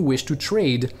 if you wish to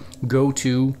trade, go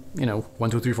to, you know,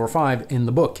 1, 2, 3, 4, 5 in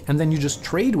the book. And then you just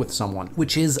trade with someone,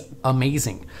 which is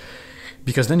amazing.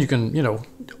 Because then you can, you know,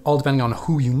 all depending on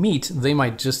who you meet, they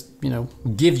might just, you know,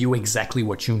 give you exactly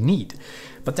what you need.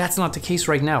 But that's not the case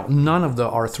right now. None of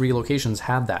our 3 locations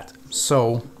had that.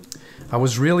 So I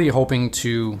was really hoping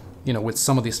to, you know, with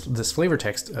some of this flavor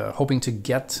text, hoping to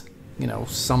get, you know,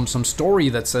 some story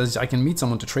that says I can meet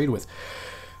someone to trade with.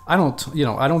 I don't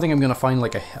think I'm gonna find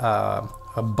like a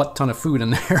butt ton of food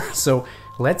in there. So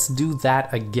let's do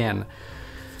that again.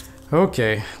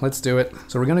 Okay, let's do it.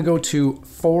 So we're gonna go to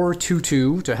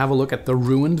 422 to have a look at the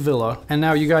ruined villa. And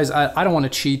now you guys, I don't want to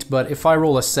cheat, but if I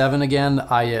roll a 7 again,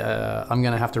 I'm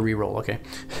gonna have to re-roll. Okay.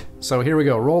 So here we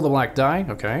go. Roll the black die.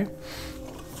 Okay.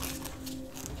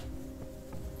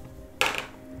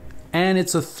 And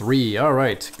it's a 3. All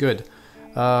right, good.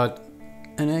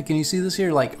 And can you see this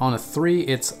here? Like on a 3,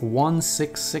 it's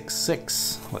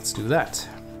 1666. Let's do that.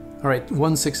 All right,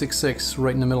 1666,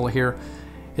 right in the middle here.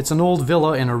 It's an old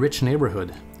villa in a rich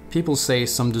neighborhood. People say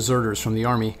some deserters from the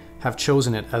army have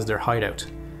chosen it as their hideout.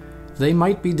 They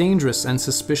might be dangerous and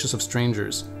suspicious of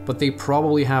strangers, but they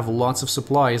probably have lots of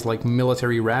supplies like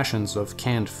military rations of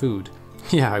canned food.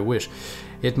 Yeah, I wish.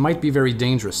 It might be very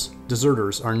dangerous.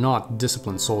 Deserters are not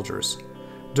disciplined soldiers.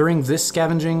 During this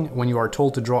scavenging, when you are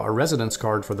told to draw a residence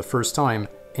card for the first time,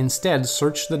 instead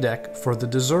search the deck for the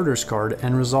deserters card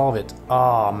and resolve it.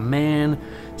 Aw, man.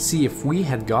 See, if we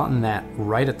had gotten that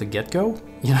right at the get-go,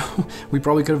 you know, we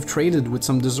probably could have traded with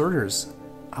some deserters.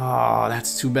 Ah,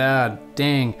 that's too bad.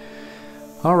 Dang.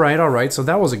 Alright, so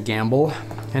that was a gamble.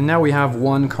 And now we have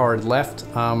 1 card left.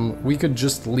 We could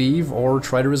just leave or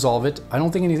try to resolve it. I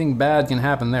don't think anything bad can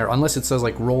happen there, unless it says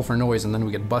like roll for noise and then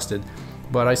we get busted.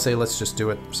 But I say let's just do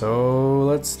it. So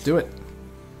let's do it.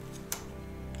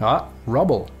 Ah,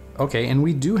 rubble. Okay, and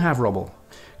we do have rubble.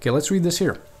 Okay, let's read this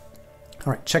here.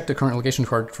 Alright, check the current location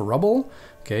card for rubble.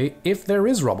 Okay, if there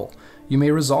is rubble, you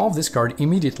may resolve this card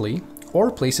immediately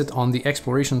or place it on the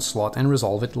exploration slot and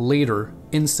resolve it later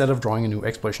instead of drawing a new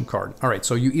exploration card. Alright,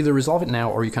 so you either resolve it now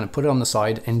or you kind of put it on the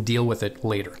side and deal with it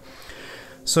later.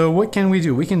 So what can we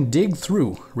do? We can dig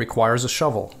through, requires a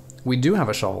shovel. We do have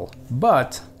a shovel,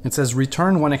 but it says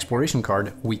return 1 exploration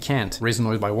card. We can't. Raise the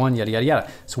noise by 1, yada yada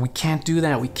yada. So we can't do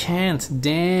that. We can't.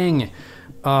 Dang.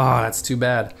 Ah, that's too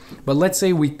bad. But let's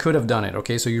say we could have done it.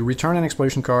 Okay, so you return an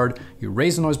exploration card, you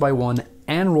raise the noise by 1,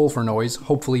 and roll for noise.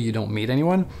 Hopefully you don't meet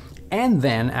anyone. And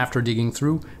then after digging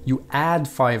through, you add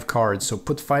 5 cards. So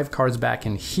put 5 cards back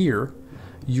in here.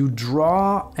 You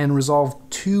draw and resolve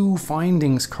 2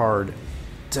 findings card.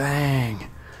 Dang.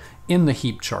 In the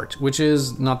heap chart, which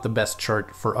is not the best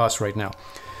chart for us right now.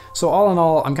 So all in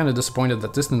all, I'm kind of disappointed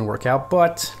that this didn't work out,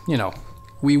 but, you know,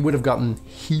 we would have gotten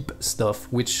heap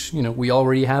stuff, which, you know, we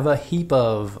already have a heap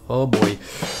of. Oh boy.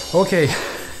 Okay.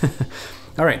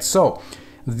 All right, so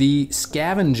the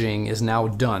scavenging is now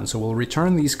done. So we'll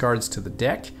return these cards to the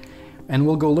deck, and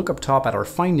we'll go look up top at our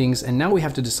findings, and now we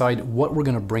have to decide what we're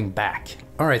gonna bring back.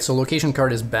 All right, so location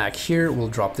card is back here. We'll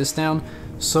drop this down.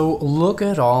 So look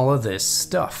at all of this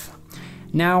stuff.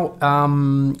 Now,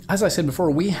 as I said before,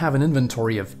 we have an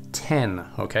inventory of 10,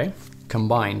 okay,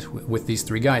 combined with these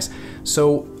three guys.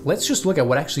 So let's just look at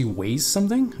what actually weighs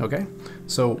something, okay?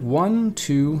 So 1,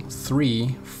 2,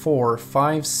 3, 4,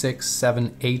 5, 6,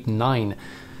 7, 8, 9.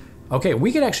 Okay,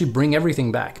 we could actually bring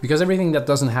everything back, because everything that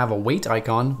doesn't have a weight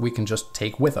icon, we can just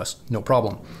take with us, no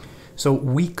problem. So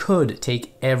we could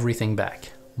take everything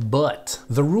back. But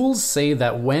the rules say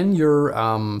that when you're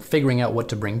figuring out what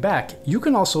to bring back, you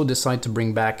can also decide to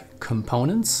bring back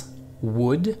components,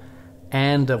 wood,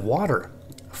 and water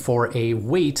for a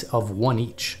weight of 1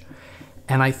 each.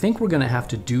 And I think we're gonna have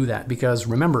to do that because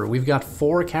remember, we've got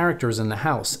 4 characters in the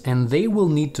house and they will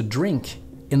need to drink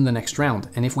in the next round.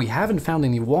 And if we haven't found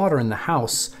any water in the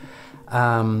house,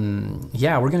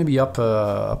 yeah, we're gonna be up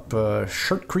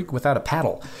Shirt Creek without a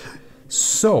paddle.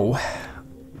 So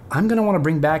I'm gonna wanna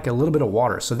bring back a little bit of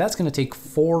water. So that's gonna take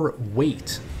 4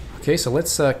 weight. Okay, so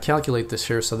let's calculate this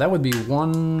here. So that would be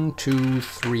 1, 2,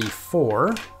 3,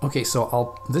 4. Okay,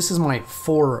 so this is my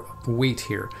 4 weight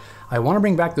here. I want to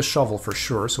bring back the shovel for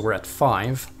sure, so we're at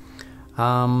 5.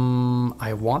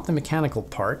 I want the mechanical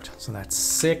part, so that's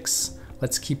 6.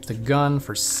 Let's keep the gun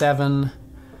for 7.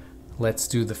 Let's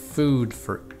do the food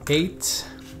for 8.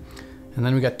 And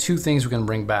then we got 2 things we're gonna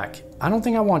bring back. I don't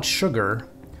think I want sugar.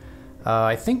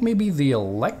 I think maybe the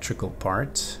electrical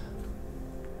part.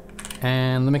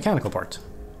 And the mechanical part.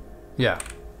 Yeah.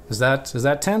 Is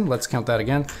that 10? Let's count that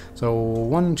again. So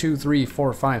 1, 2, 3,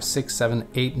 4, 5, 6, 7,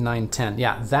 8, 9, 10.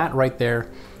 Yeah, that right there,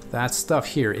 that stuff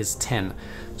here is 10.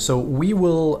 So we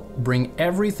will bring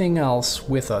everything else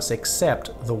with us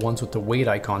except the ones with the weight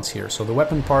icons here. So the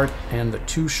weapon part and the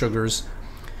 2 sugars.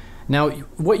 Now,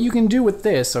 what you can do with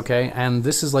this, okay, and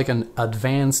this is like an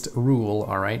advanced rule,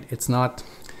 all right? It's not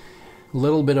a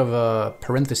little bit of a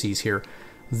parentheses here.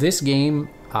 This game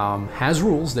has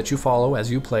rules that you follow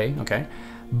as you play, okay?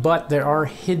 But there are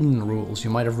hidden rules. You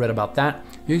might have read about that.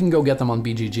 You can go get them on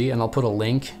BGG, and I'll put a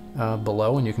link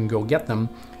below, and you can go get them.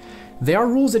 They are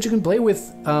rules that you can play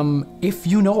with if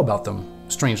you know about them,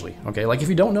 strangely, okay? Like if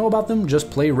you don't know about them,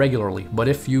 just play regularly. But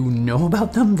if you know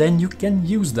about them, then you can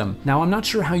use them. Now, I'm not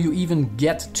sure how you even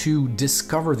get to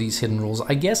discover these hidden rules.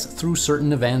 I guess through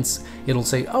certain events, it'll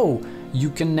say, oh, you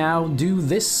can now do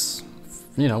this,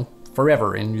 you know,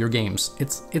 forever in your games.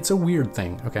 It's a weird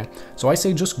thing, okay? So I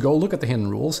say just go look at the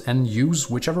hidden rules and use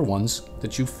whichever ones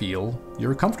that you feel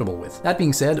you're comfortable with. That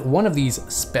being said, one of these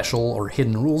special or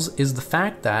hidden rules is the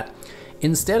fact that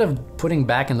instead of putting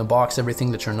back in the box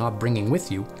everything that you're not bringing with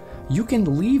you, you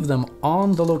can leave them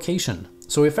on the location.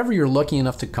 So if ever you're lucky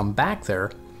enough to come back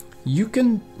there, you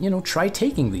can, you know, try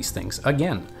taking these things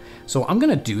again. So I'm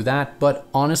gonna do that, but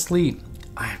honestly,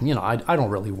 you know, I don't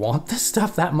really want this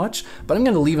stuff that much, but I'm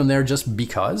going to leave them there just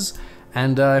because.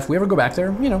 And if we ever go back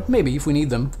there, you know, maybe if we need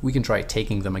them, we can try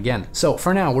taking them again. So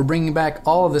for now, we're bringing back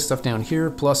all of this stuff down here,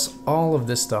 plus all of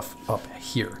this stuff up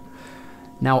here.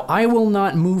 Now, I will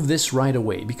not move this right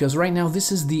away, because right now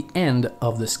this is the end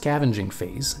of the scavenging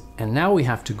phase, and now we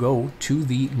have to go to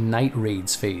the night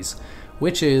raids phase,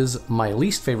 which is my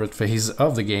least favorite phase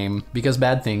of the game, because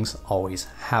bad things always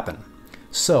happen.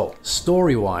 So,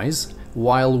 story-wise,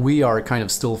 while we are kind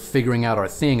of still figuring out our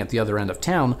thing at the other end of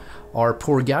town, our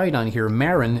poor guy down here,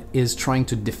 Marin, is trying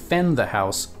to defend the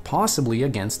house, possibly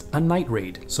against a night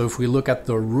raid. So if we look at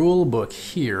the rule book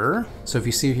here, so if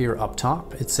you see here up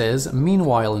top, it says,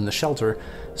 meanwhile in the shelter,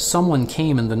 someone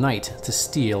came in the night to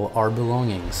steal our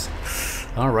belongings.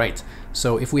 All right,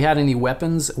 so if we had any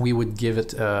weapons, we would give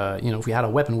it, you know, if we had a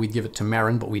weapon, we'd give it to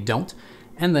Marin, but we don't.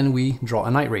 And then we draw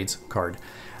a night raids card.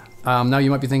 Now you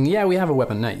might be thinking, yeah, we have a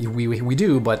weapon. We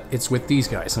do, but it's with these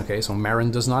guys, okay? So Marin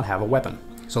does not have a weapon.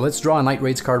 So let's draw a Night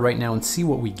Raids card right now and see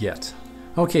what we get.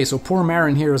 Okay, so poor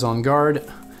Marin here is on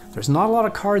guard. There's not a lot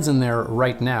of cards in there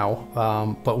right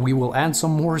now, but we will add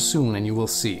some more soon and you will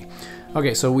see.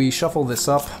 Okay, so we shuffle this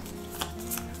up.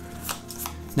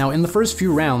 Now in the first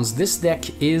few rounds, this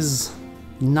deck is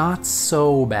not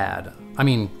so bad. I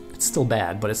mean, it's still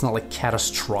bad, but it's not like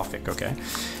catastrophic, okay?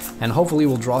 And hopefully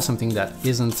we'll draw something that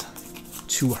isn't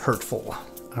too hurtful.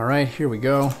 All right, here we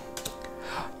go.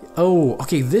 Oh,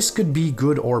 okay, this could be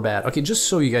good or bad. Okay, just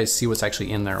so you guys see what's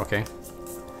actually in there, okay?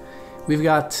 We've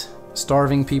got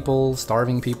starving people,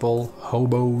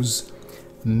 hobos,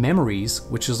 memories,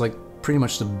 which is like pretty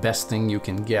much the best thing you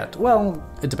can get. Well,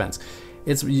 it depends.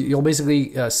 You'll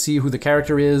basically see who the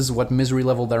character is, what misery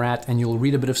level they're at, and you'll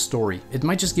read a bit of story. It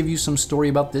might just give you some story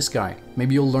about this guy.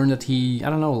 Maybe you'll learn that he, I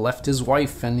don't know, left his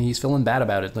wife and he's feeling bad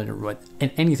about it.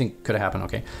 And anything could have happened,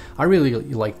 okay? I really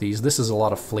like these. This is a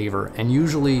lot of flavor. And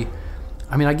usually,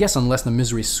 I mean, I guess unless the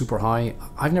misery is super high,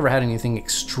 I've never had anything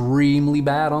extremely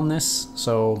bad on this.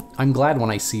 So I'm glad when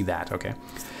I see that, okay?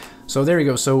 So there you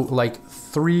go. So like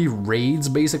 3 raids,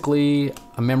 basically,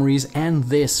 memories, and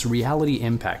this reality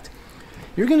impact.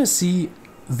 You're going to see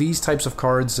these types of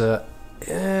cards all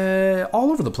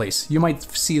over the place. You might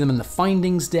see them in the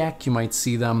findings deck, you might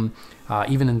see them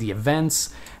even in the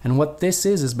events, and what this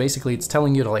is basically it's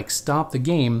telling you to like stop the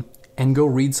game and go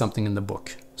read something in the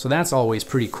book. So that's always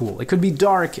pretty cool. It could be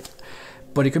dark,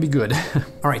 but it could be good.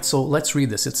 Alright, so let's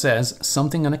read this. It says,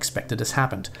 something unexpected has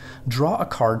happened. Draw a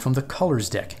card from the colors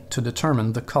deck to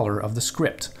determine the color of the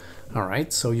script.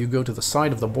 Alright, so you go to the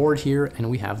side of the board here, and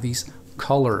we have these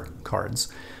color cards.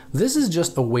 This is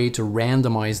just a way to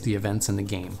randomize the events in the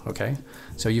game, okay?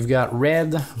 So you've got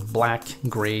red, black,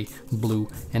 gray, blue,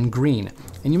 and green.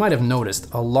 And you might have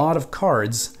noticed a lot of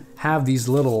cards have these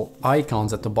little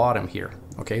icons at the bottom here,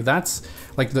 okay? That's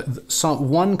like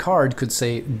one card could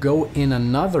say go in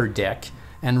another deck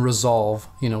and resolve,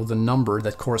 you know, the number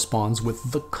that corresponds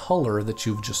with the color that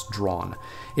you've just drawn.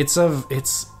 It's a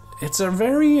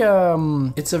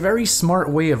very smart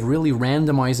way of really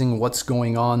randomizing what's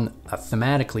going on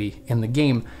thematically in the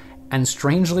game, and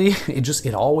strangely,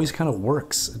 it always kind of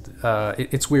works.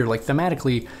 It's weird. Like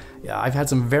thematically, I've had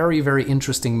some very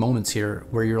interesting moments here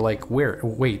where you're like,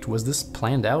 wait, was this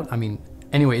planned out? I mean,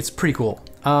 anyway, it's pretty cool.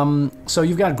 So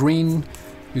you've got green,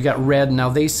 you've got red. Now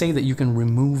they say that you can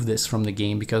remove this from the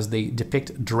game because they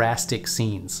depict drastic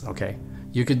scenes. Okay.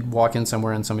 You could walk in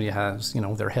somewhere and somebody has, you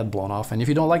know, their head blown off. And if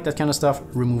you don't like that kind of stuff,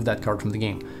 remove that card from the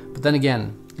game. But then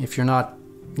again, if you're not,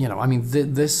 you know, I mean,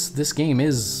 this game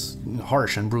is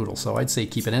harsh and brutal, so I'd say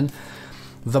keep it in.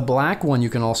 The black one you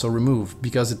can also remove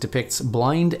because it depicts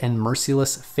blind and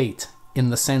merciless fate, in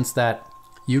the sense that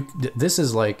this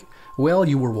is like, well,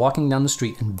 you were walking down the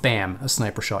street and bam, a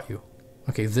sniper shot you.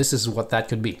 Okay, this is what that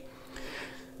could be.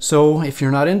 So if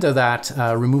you're not into that,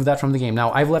 remove that from the game.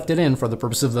 Now, I've left it in for the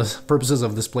purposes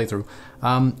of this playthrough.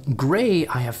 Gray,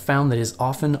 I have found that is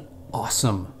often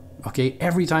awesome. Okay,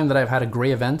 every time that I've had a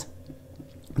gray event,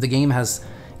 the game has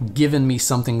given me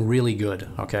something really good,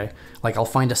 okay? Like I'll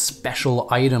find a special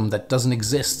item that doesn't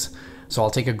exist. So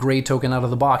I'll take a gray token out of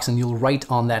the box and you'll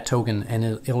write on that token and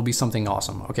it'll be something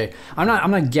awesome, okay? I'm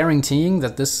not guaranteeing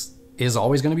that this is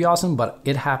always going to be awesome, but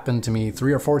it happened to me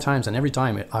 3 or 4 times, and every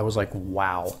time I was like,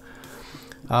 wow.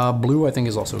 Blue, I think,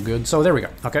 is also good. So there we go.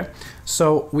 Okay,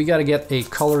 so we got to get a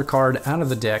color card out of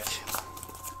the deck,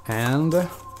 and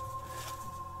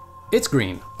it's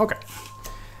green. Okay,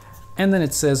 and then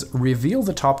it says reveal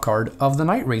the top card of the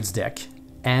Night Raids deck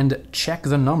and check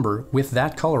the number with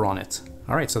that color on it.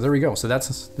 All right, so there we go. So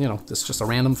that's, you know, that's just a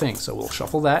random thing. So we'll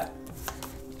shuffle that.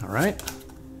 All right.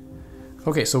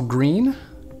 Okay, so green,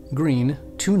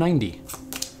 290.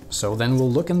 So then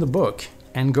we'll look in the book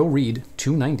and go read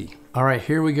 290. All right,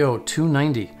 here we go,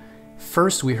 290.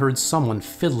 First we heard someone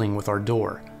fiddling with our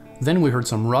door. Then we heard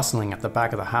some rustling at the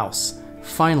back of the house.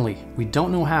 Finally, we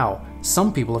don't know how,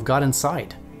 some people have got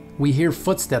inside. We hear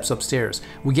footsteps upstairs.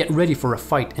 We get ready for a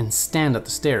fight and stand at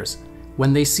the stairs.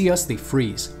 When they see us, they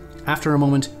freeze. After a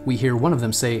moment, we hear one of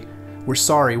them say, "We're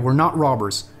sorry, we're not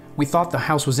robbers. We thought the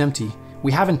house was empty.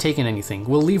 We haven't taken anything.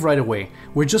 We'll leave right away.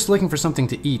 We're just looking for something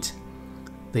to eat."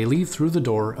 They leave through the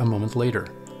door a moment later.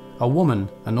 A woman,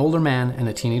 an older man, and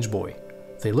a teenage boy.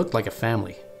 They looked like a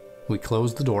family. We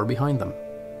closed the door behind them.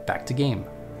 Back to game.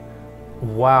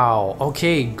 Wow,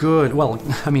 okay, good. Well,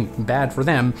 I mean, bad for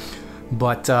them,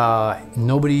 but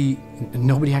nobody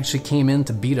actually came in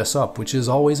to beat us up, which is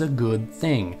always a good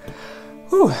thing.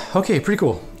 Whew, okay, pretty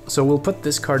cool. So we'll put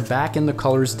this card back in the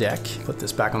colors deck, put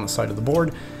this back on the side of the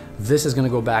board. This is going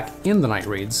to go back in the Night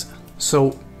Raids.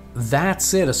 So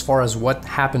that's it as far as what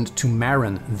happened to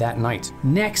Marin that night.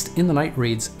 Next, in the Night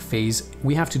Raids phase,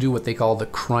 we have to do what they call the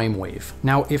crime wave.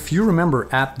 Now, if you remember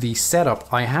at the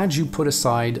setup, I had you put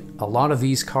aside a lot of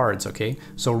these cards, okay?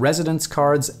 So Residence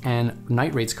cards and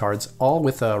Night Raids cards, all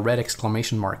with a red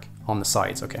exclamation mark on the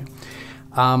sides, okay?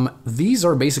 These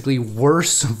are basically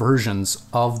worse versions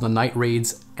of the Night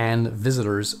Raids and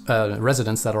Visitors,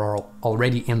 Residents that are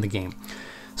already in the game.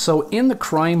 So in the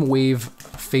crime wave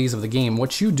phase of the game,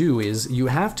 what you do is you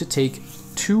have to take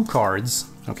 2 cards,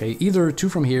 okay, either 2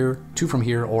 from here,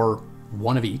 or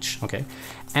 1 of each, okay,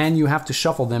 and you have to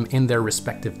shuffle them in their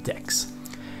respective decks.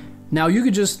 Now you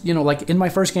could just, you know, like in my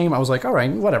first game, I was like, all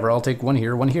right, whatever, I'll take one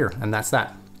here, and that's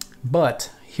that. But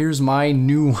here's my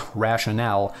new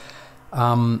rationale.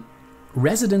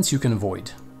 Residents you can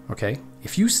avoid, okay?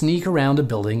 If you sneak around a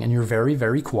building and you're very,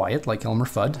 very quiet, like Elmer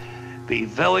Fudd. Be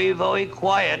very, very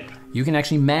quiet. You can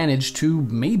actually manage to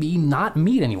maybe not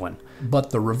meet anyone. But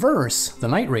the reverse, the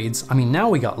night raids, I mean, now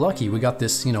we got lucky. We got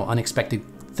this, you know, unexpected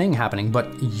thing happening,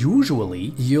 but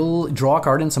usually you'll draw a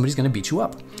card and somebody's gonna beat you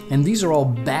up. And these are all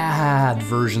bad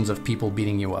versions of people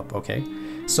beating you up, okay?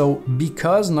 So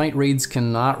because night raids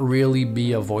cannot really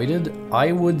be avoided,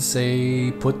 I would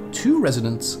say put 2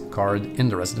 residents card in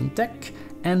the resident deck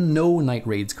and no night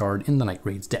raids card in the night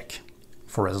raids deck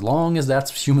for as long as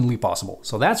that's humanly possible.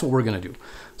 So that's what we're gonna do.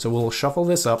 So we'll shuffle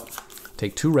this up,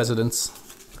 take 2 residents,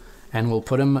 and we'll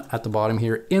put them at the bottom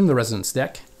here in the residents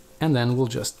deck. And then we'll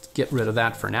just get rid of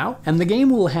that for now. And the game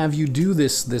will have you do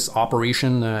this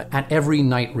operation at every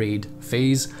night raid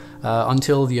phase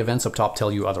until the events up top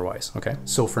tell you otherwise, okay?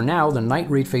 So for now, the night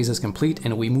raid phase is complete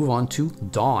and we move on to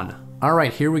Dawn. All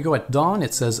right, here we go at Dawn.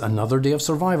 It says, another day of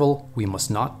survival, we must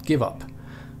not give up.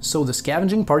 So the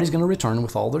scavenging party's gonna return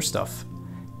with all their stuff.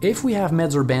 If we have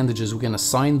meds or bandages, we can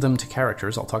assign them to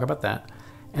characters, I'll talk about that.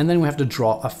 And then we have to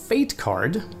draw a fate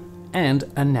card and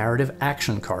a narrative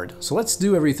action card. So let's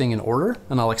do everything in order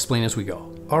and I'll explain as we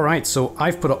go. All right, so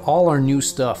I've put all our new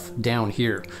stuff down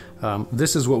here.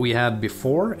 This is what we had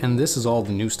before and this is all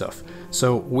the new stuff.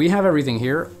 So we have everything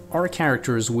here. Our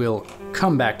characters will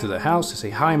come back to the house to say,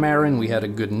 hi Marin, we had a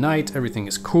good night, everything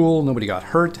is cool, nobody got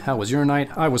hurt, how was your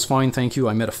night? I was fine, thank you,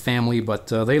 I met a family, but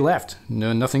they left.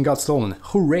 No, nothing got stolen,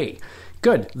 hooray.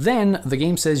 Good. Then the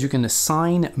game says you can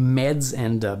assign meds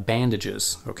and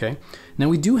bandages, okay? Now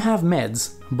we do have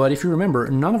meds, but if you remember,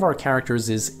 none of our characters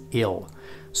is ill.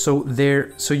 So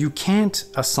you can't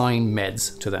assign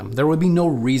meds to them. There would be no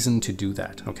reason to do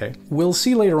that, okay? We'll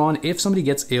see later on if somebody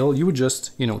gets ill, you would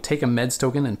just, you know, take a meds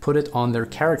token and put it on their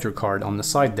character card on the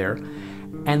side there.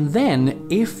 And then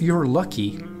if you're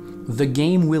lucky, the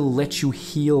game will let you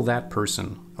heal that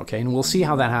person. Okay, and we'll see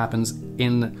how that happens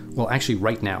in, well, actually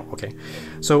right now, okay?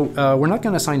 So we're not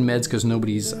gonna assign meds because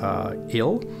nobody's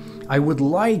ill. I would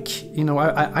like, you know,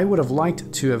 I would have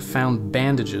liked to have found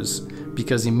bandages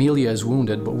because Emilia is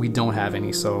wounded, but we don't have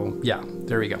any, so yeah,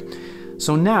 there we go.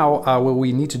 So now what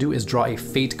we need to do is draw a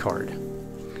fate card.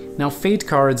 Now fate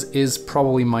cards is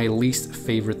probably my least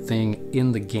favorite thing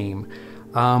in the game.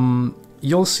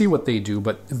 You'll see what they do,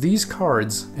 but these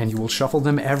cards, and you will shuffle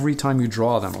them every time you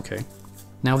draw them, okay?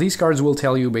 Now these cards will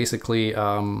tell you basically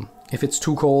if it's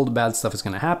too cold, bad stuff is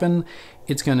going to happen.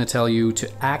 It's going to tell you to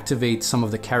activate some of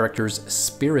the character's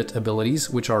spirit abilities,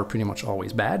 which are pretty much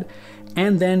always bad.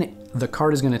 And then the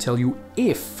card is going to tell you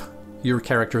if your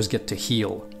characters get to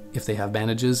heal, if they have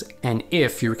bandages, and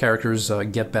if your characters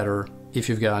get better if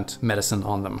you've got medicine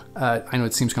on them. I know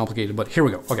it seems complicated, but here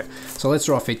we go. Okay, so let's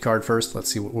draw a fate card first. Let's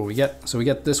see what we get. So we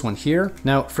get this one here.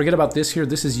 Now, forget about this here.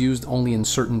 This is used only in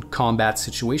certain combat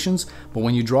situations, but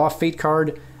when you draw a fate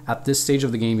card at this stage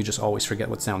of the game, you just always forget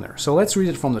what's down there. So let's read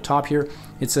it from the top here.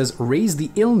 It says, raise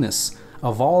the illness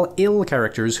of all ill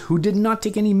characters who did not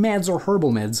take any meds or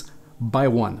herbal meds by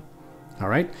 1. All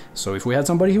right, so if we had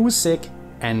somebody who was sick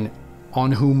and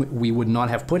on whom we would not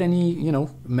have put any, you know,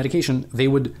 medication, they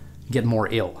would get more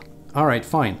ill. All right,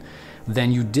 fine.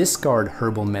 Then you discard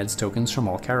herbal meds tokens from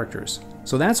all characters.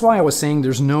 So that's why I was saying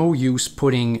there's no use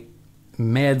putting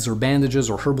meds or bandages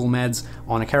or herbal meds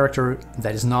on a character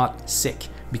that is not sick,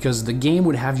 because the game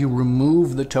would have you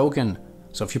remove the token.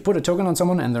 So if you put a token on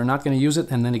someone and they're not going to use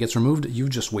it and then it gets removed,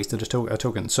 you've just wasted a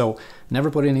token. So never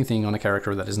put anything on a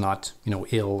character that is not, you know,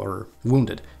 ill or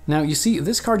wounded. Now you see,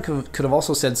 this card could have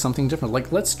also said something different.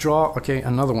 Like, let's draw, okay,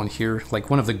 another one here, like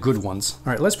one of the good ones.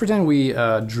 All right, let's pretend we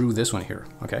drew this one here,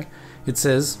 okay? It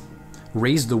says,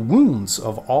 raise the wounds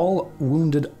of all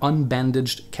wounded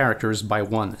unbandaged characters by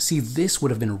 1. See, this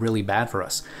would have been really bad for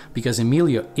us because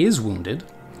Emilia is wounded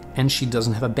and she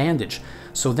doesn't have a bandage.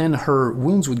 So then her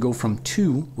wounds would go from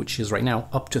 2, which is right now,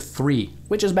 up to 3,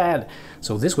 which is bad.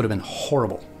 So this would have been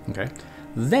horrible, okay?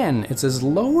 Then it says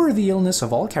lower the illness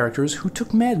of all characters who took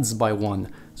meds by 1.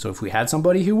 So if we had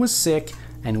somebody who was sick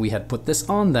and we had put this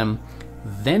on them,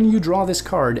 then you draw this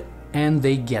card and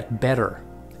they get better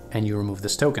and you remove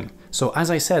this token. So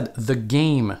as I said, the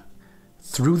game,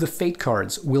 through the fate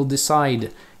cards, will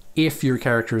decide if your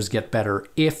characters get better,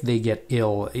 if they get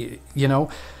ill, you know?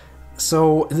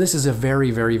 So this is a very,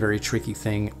 very, very tricky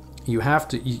thing. You have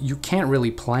to, you can't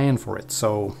really plan for it.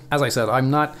 So as I said,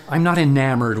 I'm not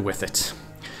enamored with it.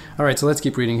 All right, so let's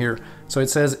keep reading here. So it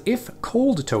says, if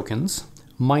cold tokens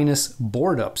minus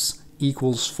board ups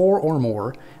equals 4 or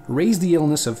more, raise the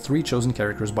illness of 3 chosen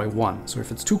characters by 1. So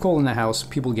if it's too cold in the house,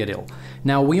 people get ill.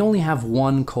 Now, we only have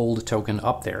 1 cold token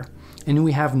up there, and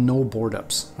we have no board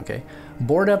ups, okay?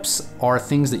 Board ups are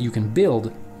things that you can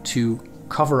build to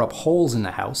cover up holes in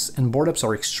the house, and board ups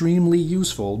are extremely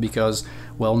useful because,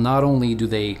 well, not only do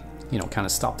they, you know, kind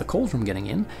of stop the cold from getting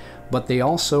in, but they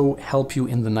also help you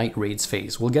in the night raids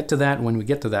phase. We'll get to that when we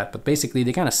get to that, but basically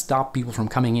they kind of stop people from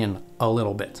coming in a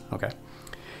little bit, okay?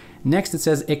 Next it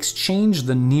says exchange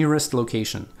the nearest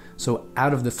location. So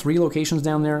out of the 3 locations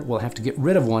down there, we'll have to get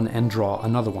rid of one and draw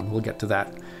another one. We'll get to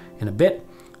that in a bit.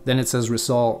 Then it says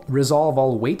resolve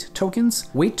all weight tokens.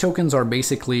 Weight tokens are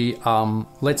basically,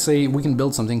 let's say we can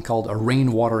build something called a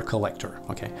rainwater collector,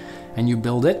 okay? And you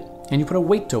build it and you put a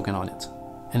weight token on it.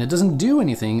 And it doesn't do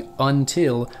anything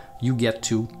until you get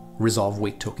to resolve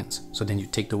weight tokens. So then you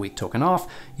take the weight token off,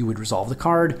 you would resolve the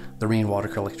card, the rainwater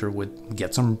collector would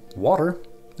get some water,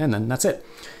 and then that's it.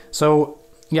 So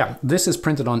yeah, this is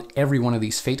printed on every one of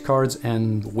these fate cards,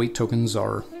 and weight tokens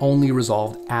are only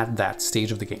resolved at that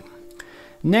stage of the game.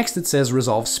 Next it says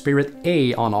resolve Spirit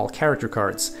A on all character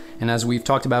cards. And as we've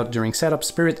talked about during setup,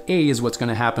 Spirit A is what's going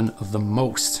to happen the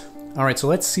most. Alright, so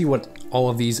let's see what all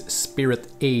of these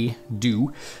Spirit A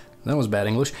do. That was bad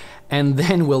English. And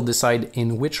then we'll decide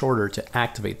in which order to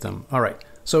activate them. Alright,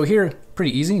 so here,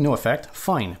 pretty easy, no effect,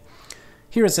 fine.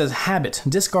 Here it says habit,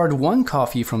 discard 1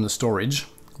 coffee from the storage,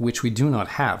 which we do not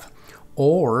have,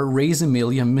 or raise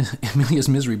Amelia's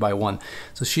misery by 1.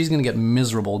 So she's going to get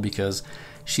miserable because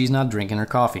she's not drinking her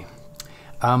coffee.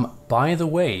 By the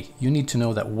way, you need to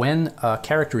know that when a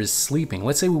character is sleeping,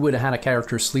 let's say we would have had a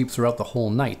character sleep throughout the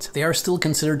whole night, they are still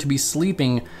considered to be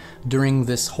sleeping during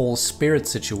this whole spirit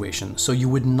situation. So you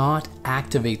would not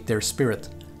activate their spirit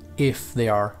if they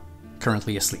are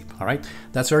currently asleep, all right?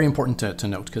 That's very important to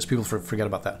note because people forget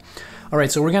about that. All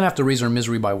right, so we're gonna have to raise her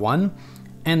misery by 1.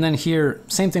 And then here,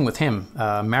 same thing with him,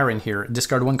 Marin here,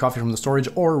 discard 1 coffee from the storage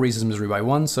or raise his misery by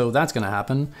 1, so that's gonna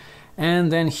happen.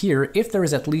 And then here, if there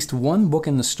is at least 1 book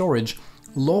in the storage,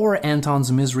 lower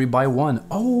Anton's misery by 1.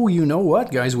 Oh, you know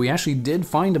what, guys? We actually did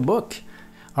find a book.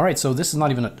 All right, so this is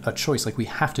not even a choice. Like, we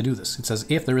have to do this. It says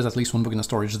if there is at least 1 book in the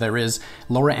storage, there is.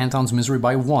 Lower Anton's misery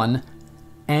by 1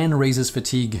 and raises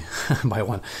fatigue by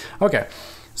 1. Okay,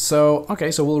 so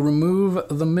we'll remove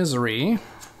the misery.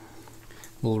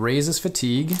 We'll raise his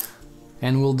fatigue.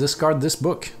 And we'll discard this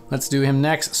book. Let's do him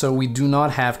next. So we do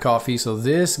not have coffee, so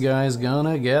this guy's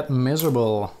gonna get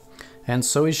miserable. And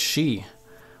so is she.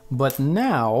 But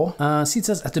now, see it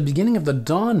says at the beginning of the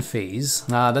dawn phase,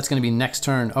 that's gonna be next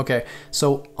turn. Okay,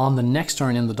 so on the next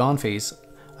turn in the dawn phase,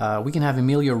 we can have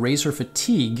Amelia raise her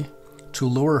fatigue to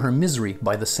lower her misery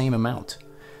by the same amount.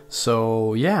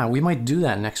 So yeah, we might do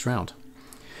that next round.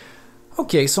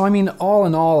 Okay, so I mean, all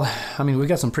in all, I mean, we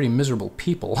got some pretty miserable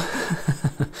people.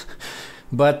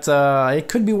 But it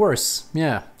could be worse.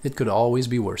 Yeah, it could always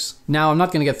be worse. Now, I'm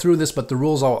not going to get through this, but the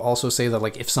rules also say that,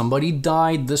 like, if somebody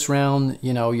died this round,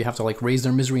 you know, you have to, like, raise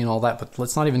their misery and all that. But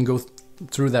let's not even go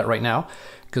through that right now,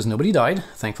 because nobody died,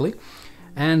 thankfully.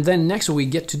 And then next what we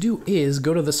get to do is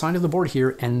go to the side of the board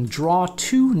here and draw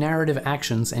 2 narrative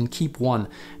actions and keep 1.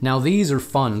 Now, these are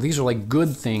fun. These are, like,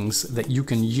 good things that you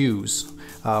can use.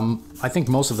 I think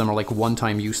most of them are, like,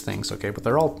 one-time use things, okay? But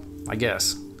they're all, I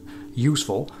guess,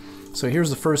 useful. So here's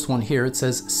the first one here. It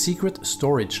says Secret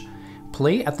Storage.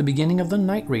 Play at the beginning of the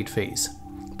night raid phase.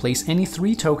 Place any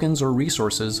 3 tokens or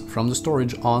resources from the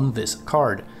storage on this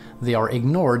card. They are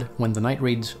ignored when the night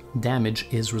raid damage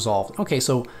is resolved. Okay,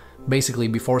 so basically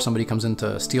before somebody comes in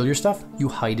to steal your stuff, you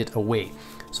hide it away.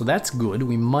 So that's good.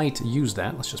 We might use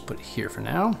that. Let's just put it here for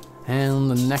now. And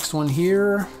the next one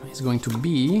here is going to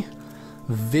be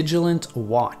Vigilant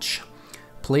Watch.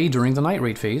 Play during the night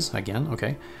raid phase. Again,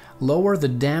 okay. Lower the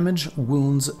damage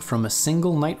wounds from a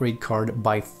single night raid card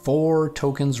by 4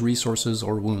 tokens, resources,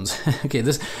 or wounds. Okay,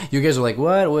 this, you guys are like,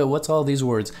 what's all these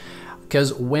words?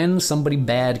 Because when somebody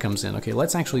bad comes in, okay,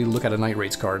 let's actually look at a night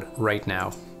raids card right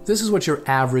now. This is what your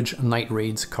average night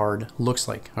raids card looks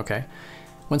like, okay?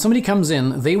 When somebody comes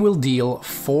in, they will deal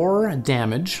 4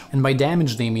 damage, and by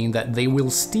damage they mean that they will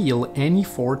steal any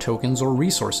 4 tokens or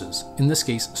resources, in this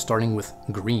case starting with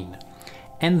green.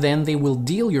 And then they will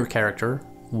deal your character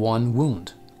 1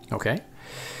 wound, okay?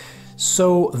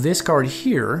 So this card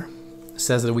here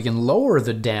says that we can lower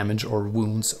the damage or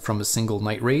wounds from a single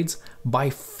night raids by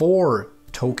 4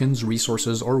 tokens,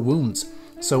 resources, or wounds.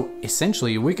 So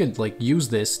essentially we could like use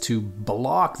this to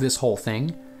block this whole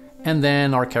thing, and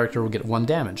then our character will get 1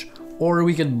 damage. Or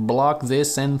we could block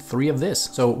this and 3 of this.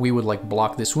 So we would like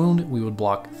block this wound, we would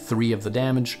block 3 of the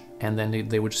damage, and then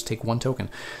they would just take 1 token.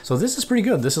 So this is pretty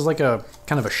good. This is like a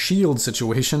kind of a shield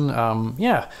situation.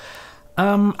 Yeah,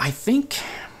 I think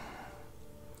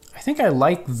I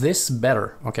like this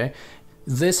better, okay?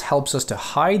 This helps us to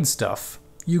hide stuff.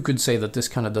 You could say that this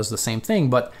kind of does the same thing,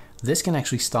 but this can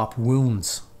actually stop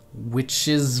wounds, which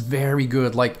is very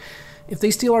good. Like, if they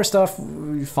steal our stuff,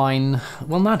 fine.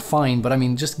 Well, not fine, but I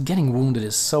mean, just getting wounded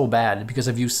is so bad, because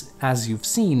as you've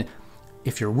seen,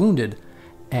 if you're wounded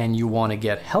and you want to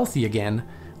get healthy again,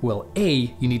 well,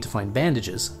 A, you need to find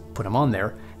bandages, put them on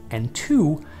there, and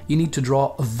 2, you need to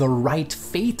draw the right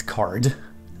fate card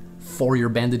for your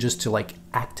bandages to, like,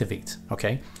 activate,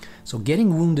 okay? So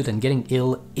getting wounded and getting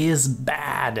ill is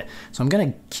bad. So I'm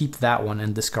gonna keep that one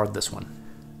and discard this one.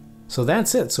 So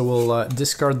that's it. So we'll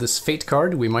discard this fate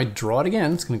card. We might draw it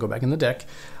again. It's gonna go back in the deck.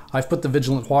 I've put the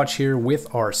Vigilant Watch here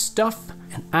with our stuff.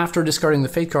 And after discarding the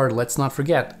fate card, let's not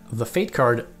forget, the fate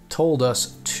card told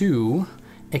us to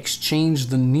exchange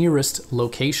the nearest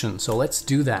location. So let's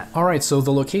do that. All right, so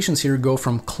the locations here go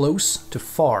from close to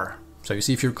far. So you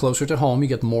see, if you're closer to home, you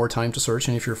get more time to search,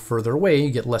 and if you're further away, you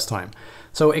get less time.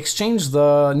 So exchange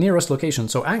the nearest location.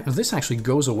 So this actually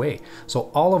goes away.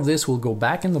 So all of this will go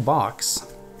back in the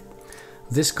box.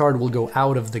 This card will go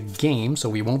out of the game, so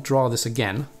we won't draw this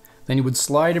again. Then you would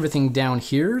slide everything down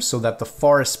here so that the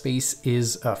forest space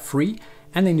is free,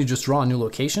 and then you just draw a new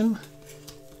location.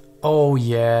 Oh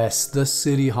yes, the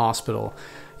city hospital.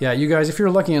 Yeah, you guys, if you're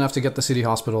lucky enough to get the city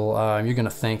hospital, you're gonna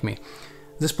thank me.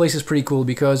 This place is pretty cool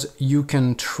because you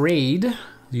can trade.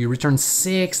 You return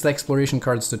 6 exploration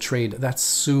cards to trade. That's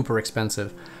super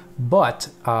expensive. But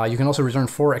you can also return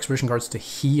 4 exploration cards to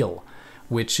heal,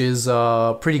 which is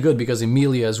pretty good because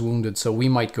Emilia is wounded, so we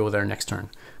might go there next turn.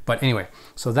 But anyway,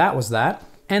 so that was that.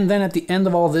 And then at the end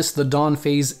of all this, the dawn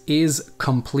phase is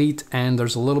complete, and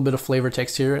there's a little bit of flavor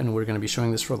text here, and we're going to be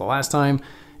showing this for the last time.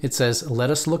 It says, let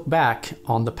us look back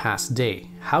on the past day.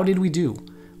 How did we do?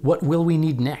 What will we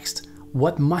need next?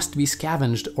 What must be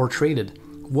scavenged or traded?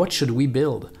 What should we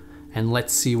build? And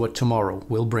let's see what tomorrow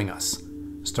will bring us.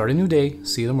 Start a new day,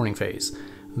 see the morning phase.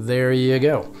 There you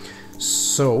go.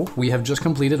 So we have just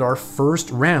completed our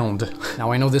first round.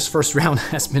 Now I know this first round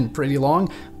has been pretty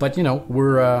long, but you know,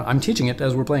 I'm teaching it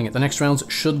as we're playing it. The next rounds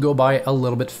should go by a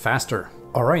little bit faster.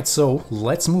 All right, so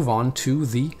let's move on to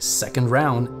the second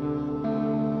round.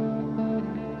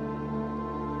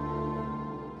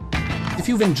 If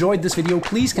you've enjoyed this video,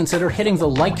 please consider hitting the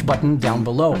like button down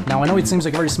below. Now I know it seems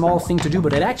like a very small thing to do,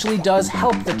 but it actually does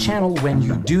help the channel when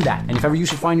you do that. And if ever you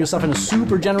should find yourself in a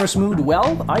super generous mood,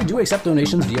 well, I do accept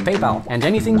donations via PayPal. And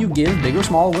anything you give, big or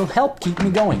small, will help keep me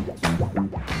going.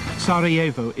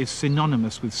 Sarajevo is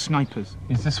synonymous with snipers.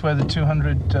 Is this where the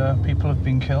 200 people have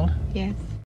been killed? Yes.